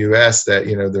around the U.S. that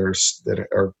that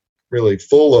are really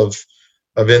full of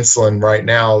insulin right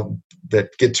now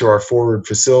that get to our forward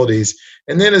facilities,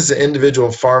 and then as the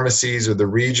individual pharmacies or the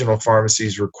regional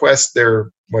pharmacies request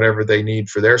their whatever they need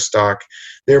for their stock,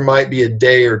 there might be a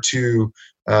day or two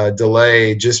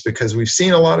delay, just because we've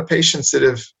seen a lot of patients that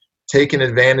have taken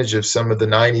advantage of some of the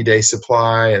 90-day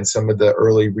supply and some of the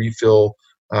early refill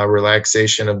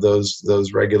relaxation of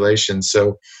those regulations.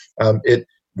 So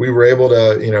we were able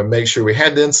to, make sure we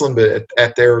had the insulin, but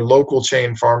at their local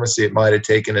chain pharmacy, it might have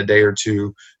taken a day or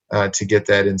two to get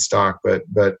that in stock.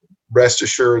 But rest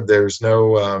assured, there's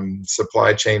no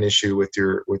supply chain issue with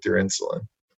your insulin.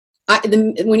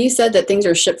 When you said that things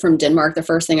are shipped from Denmark, the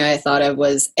first thing I thought of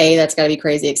was, A, that's got to be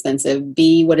crazy expensive.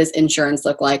 B, what does insurance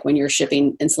look like when you're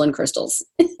shipping insulin crystals?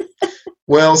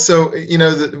 Well, so,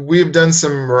 we've done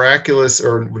some miraculous,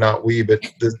 or not we, but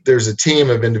there's a team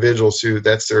of individuals who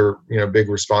that's their, big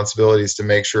responsibilities to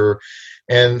make sure.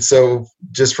 And so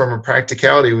just from a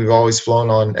practicality, we've always flown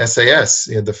on SAS,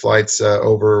 the flights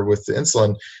over with the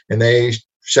insulin, and they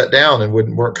shut down and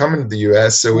weren't coming to the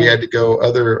U.S. So we had to go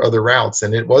other routes,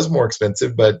 and it was more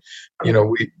expensive, but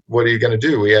what are you going to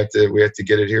do? We have to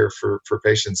get it here for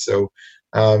patients. So,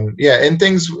 and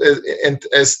things, and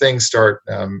as things start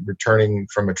returning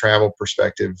from a travel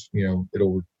perspective,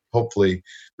 it'll hopefully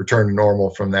return to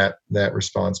normal from that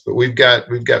response. But we've got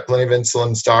plenty of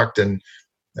insulin stocked, and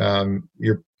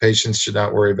your patients should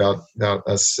not worry about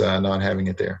us not having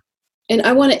it there. And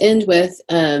I want to end with,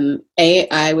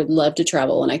 I would love to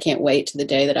travel, and I can't wait to the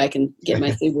day that I can get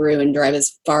my Subaru and drive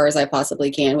as far as I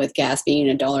possibly can, with gas being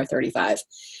 $1.35.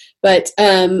 But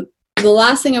the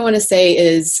last thing I want to say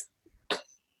is,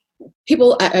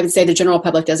 people, I would say the general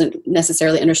public doesn't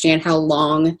necessarily understand how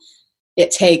long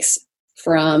it takes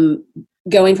from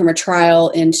going from a trial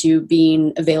into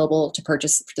being available to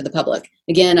purchase to the public.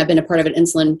 Again, I've been a part of an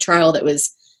insulin trial that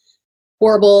was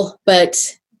horrible,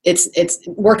 but it's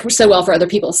worked so well for other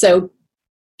people. So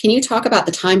can you talk about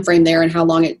the time frame there and how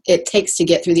long it takes to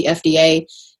get through the FDA,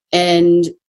 and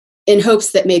in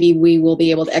hopes that maybe we will be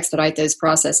able to expedite those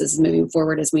processes moving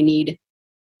forward as we need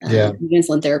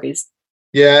insulin therapies?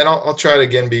 Yeah, and I'll try to,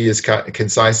 again, be as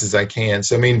concise as I can.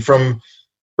 So, from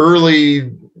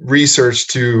early research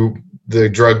to the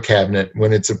drug cabinet,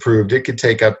 when it's approved, it could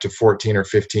take up to 14 or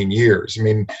 15 years.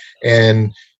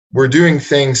 And we're doing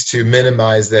things to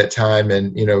minimize that time.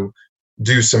 And,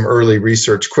 do some early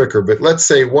research quicker. But let's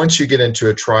say once you get into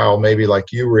a trial, maybe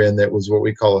like you were in, that was what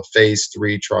we call a phase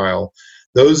 3 trial.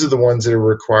 Those are the ones that are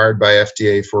required by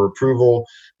FDA for approval.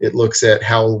 It looks at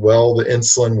how well the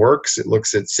insulin works. It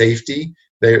looks at safety.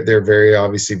 They're very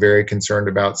obviously very concerned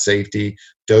about safety,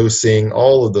 dosing,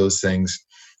 all of those things.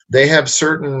 They have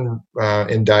certain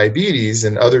in diabetes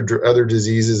and other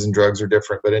diseases and drugs are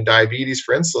different, but in diabetes,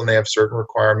 for insulin, they have certain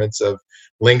requirements of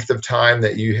length of time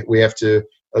that we have to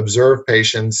observe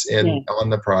patients on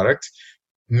the product,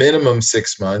 minimum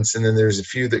 6 months, and then there's a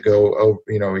few that go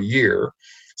a year.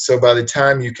 So by the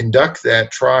time you conduct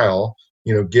that trial,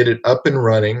 get it up and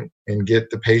running and get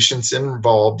the patients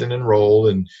involved and enrolled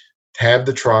and have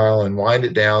the trial and wind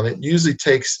it down, it usually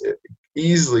takes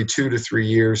easily 2 to 3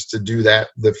 years to do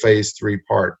the phase 3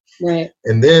 part. Right.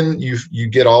 And then you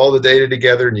get all the data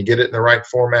together and you get it in the right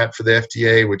format for the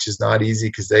FDA, which is not easy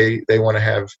because they want to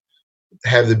have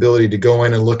the ability to go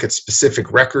in and look at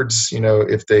specific records.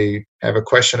 If they have a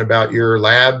question about your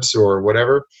labs or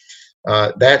whatever,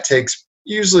 that takes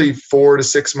usually 4 to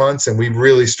 6 months. And we've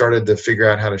really started to figure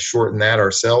out how to shorten that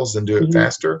ourselves and do it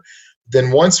faster.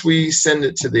 Then once we send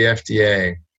it to the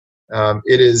FDA,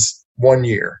 it is 1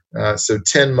 year. So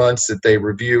 10 months that they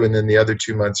review, and then the other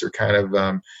 2 months are kind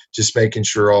of just making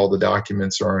sure all the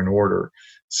documents are in order.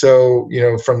 So,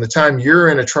 from the time you're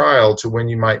in a trial to when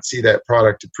you might see that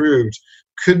product approved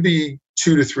could be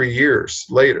 2 to 3 years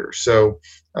later. So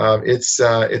it's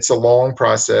a long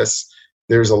process.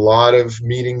 There's a lot of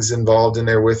meetings involved in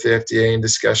there with the FDA and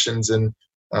discussions and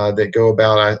that go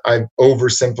about. I've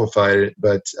oversimplified it,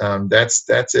 but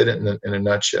that's it in a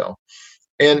nutshell.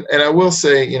 And I will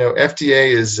say,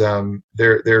 FDA is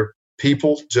they're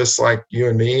people just like you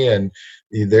and me, and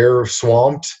they're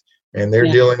swamped and they're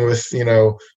dealing with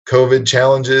COVID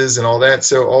challenges and all that.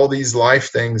 So all these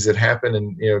life things that happen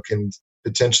and can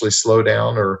potentially slow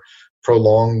down or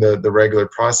prolong the regular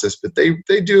process. But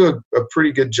they do a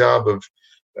pretty good job of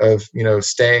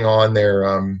staying on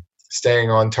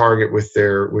target with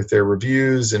their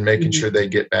reviews and making sure they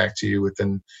get back to you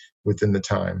within the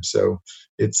time. So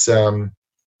it's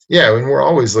and we're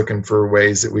always looking for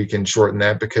ways that we can shorten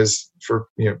that, because for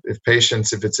if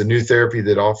it's a new therapy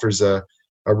that offers a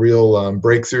real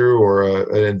breakthrough or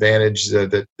an advantage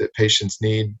that patients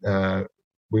need,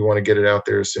 we want to get it out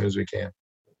there as soon as we can.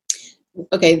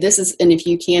 Okay, and if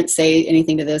you can't say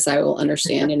anything to this, I will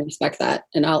understand and respect that.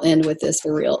 And I'll end with this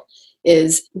for real.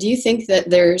 Do you think that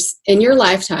there's, in your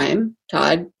lifetime,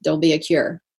 Todd, there'll be a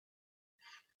cure?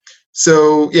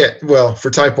 So, for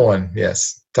type 1,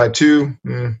 yes. Type 2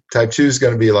 is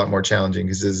going to be a lot more challenging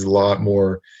because there's a lot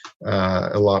more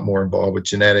involved with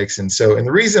genetics. And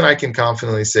the reason I can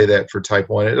confidently say that for type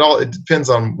 1, it depends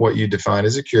on what you define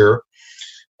as a cure.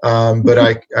 But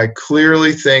I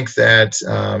clearly think that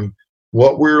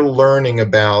what we're learning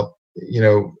about,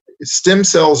 stem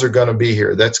cells are going to be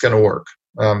here. That's going to work.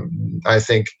 I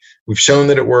think we've shown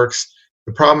that it works.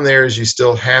 The problem there is you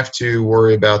still have to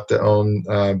worry about the own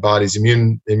body's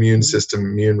immune system,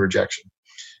 immune rejection.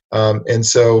 And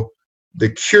so the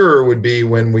cure would be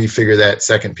when we figure that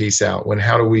second piece out.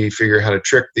 How do we figure how to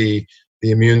trick the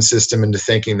immune system into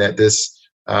thinking that this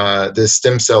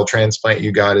stem cell transplant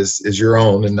you got is your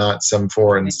own and not some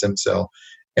foreign stem cell?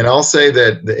 And I'll say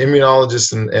that the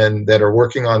immunologists and that are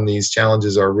working on these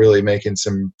challenges are really making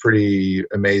some pretty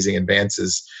amazing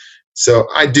advances. So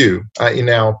I do.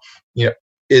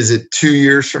 Is it 2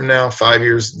 years from now, 5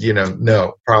 years?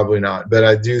 No, probably not. But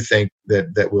I do think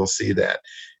that we'll see that.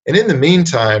 And in the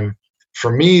meantime,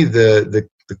 for me, the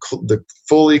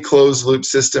fully closed loop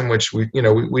system, which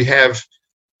we have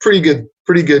pretty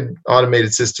good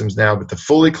automated systems now, but the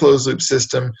fully closed loop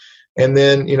system. And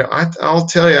then, I'll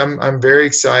tell you, I'm very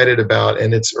excited about,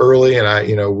 and it's early, and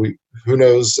who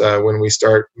knows when we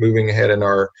start moving ahead in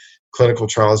our clinical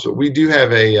trials, but we do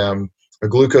have a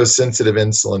glucose sensitive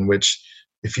insulin, which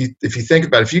if you think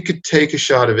about it, if you could take a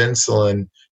shot of insulin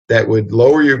that would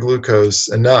lower your glucose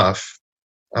enough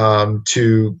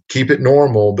to keep it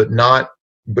normal,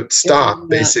 but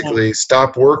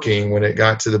stop working when it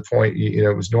got to the point,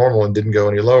 it was normal and didn't go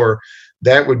any lower,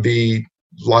 that would be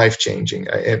life-changing.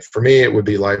 And for me, it would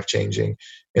be life-changing.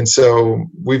 And so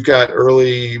we've got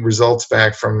early results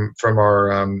back from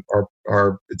our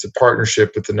it's a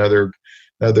partnership with another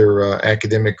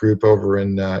academic group over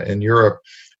in Europe.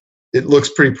 It looks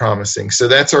pretty promising. So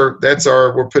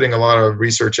we're putting a lot of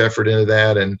research effort into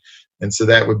that. And so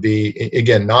that would be,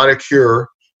 again, not a cure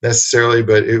necessarily,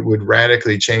 but it would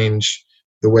radically change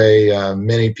the way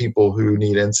many people who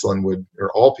need insulin or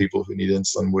all people who need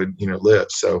insulin would, live.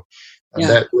 So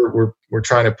that we're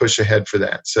trying to push ahead for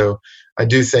that. So I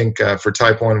do think for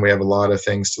type 1, we have a lot of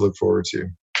things to look forward to.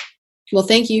 Well,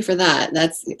 thank you for that.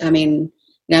 I've been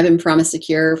promised a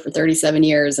cure for 37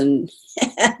 years, and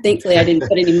thankfully I didn't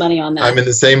put any money on that. I'm in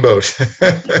the same boat.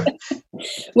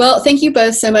 Well, thank you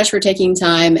both so much for taking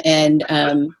time, and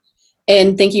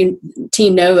thank you,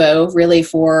 Team Novo, really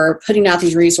for putting out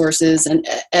these resources, and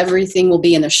everything will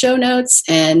be in the show notes.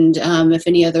 And if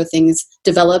any other things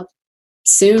develop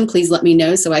soon, please let me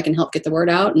know so I can help get the word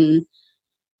out. And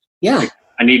yeah.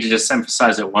 I need to just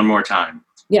emphasize it one more time.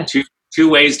 Yeah. Two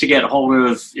ways to get hold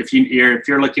of, if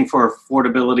you're looking for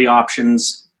affordability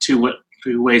options, two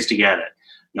ways to get it.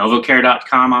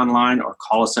 NovoCare.com online, or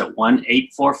call us at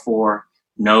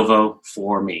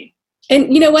 1-844-NOVO-4ME.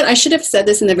 And you know what? I should have said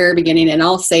this in the very beginning, and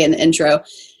I'll say in the intro.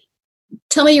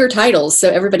 Tell me your titles so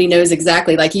everybody knows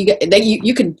exactly. Like you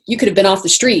could have been off the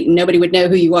street and nobody would know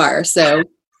who you are. So,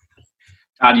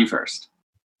 Todd, you first.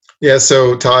 Yeah.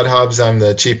 So Todd Hobbs, I'm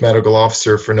the Chief Medical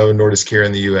Officer for Novo Nordisk here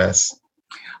in the U.S.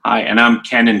 Hi, and I'm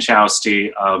Ken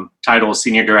Inchausti, title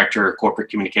Senior Director of Corporate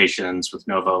Communications with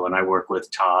Novo, and I work with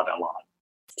Todd a lot.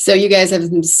 So you guys have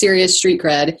some serious street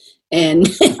cred, and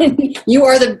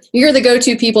you're the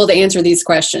go-to people to answer these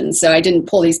questions. So I didn't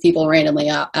pull these people randomly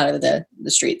out of the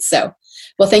streets. So,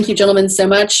 well, thank you, gentlemen, so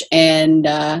much, and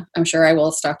I'm sure I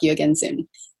will stalk you again soon.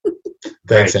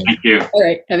 Thanks, Thank you. All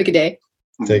right, have a good day.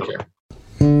 Take care.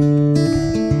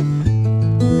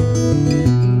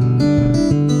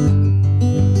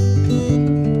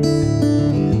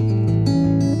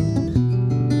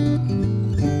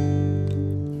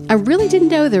 I really didn't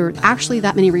know there were actually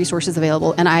that many resources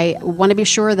available, and I want to be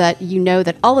sure that you know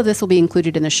that all of this will be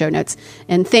included in the show notes.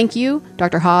 And thank you,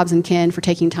 Dr. Hobbs and Ken, for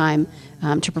taking time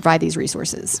to provide these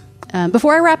resources.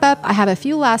 Before I wrap up, I have a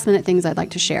few last-minute things I'd like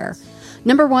to share.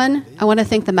 Number one, I want to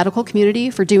thank the medical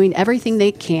community for doing everything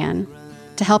they can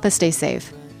to help us stay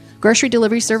safe. Grocery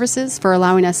delivery services for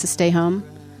allowing us to stay home.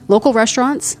 Local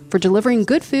restaurants for delivering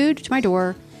good food to my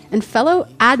door. And fellow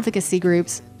advocacy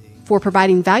groups for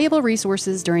providing valuable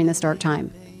resources during this dark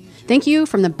time. Thank you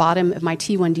from the bottom of my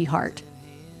T1D heart.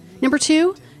 Number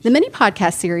two, the mini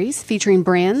podcast series featuring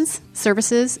brands,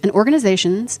 services, and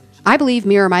organizations I believe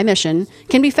mirror my mission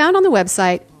can be found on the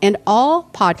website and all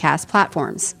podcast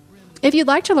platforms. If you'd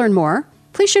like to learn more,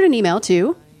 please shoot an email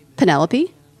to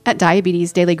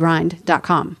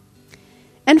penelope@diabetesdailygrind.com.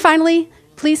 And finally,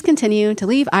 please continue to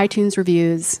leave iTunes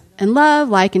reviews and love,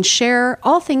 like, and share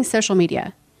all things social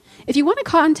media. If you want to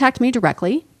contact me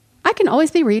directly, I can always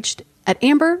be reached at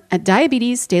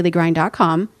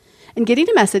amber@diabetesdailygrind.com, and getting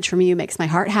a message from you makes my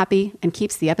heart happy and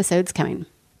keeps the episodes coming.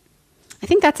 I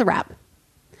think that's a wrap.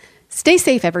 Stay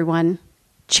safe, everyone.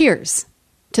 Cheers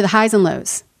to the highs and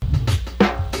lows.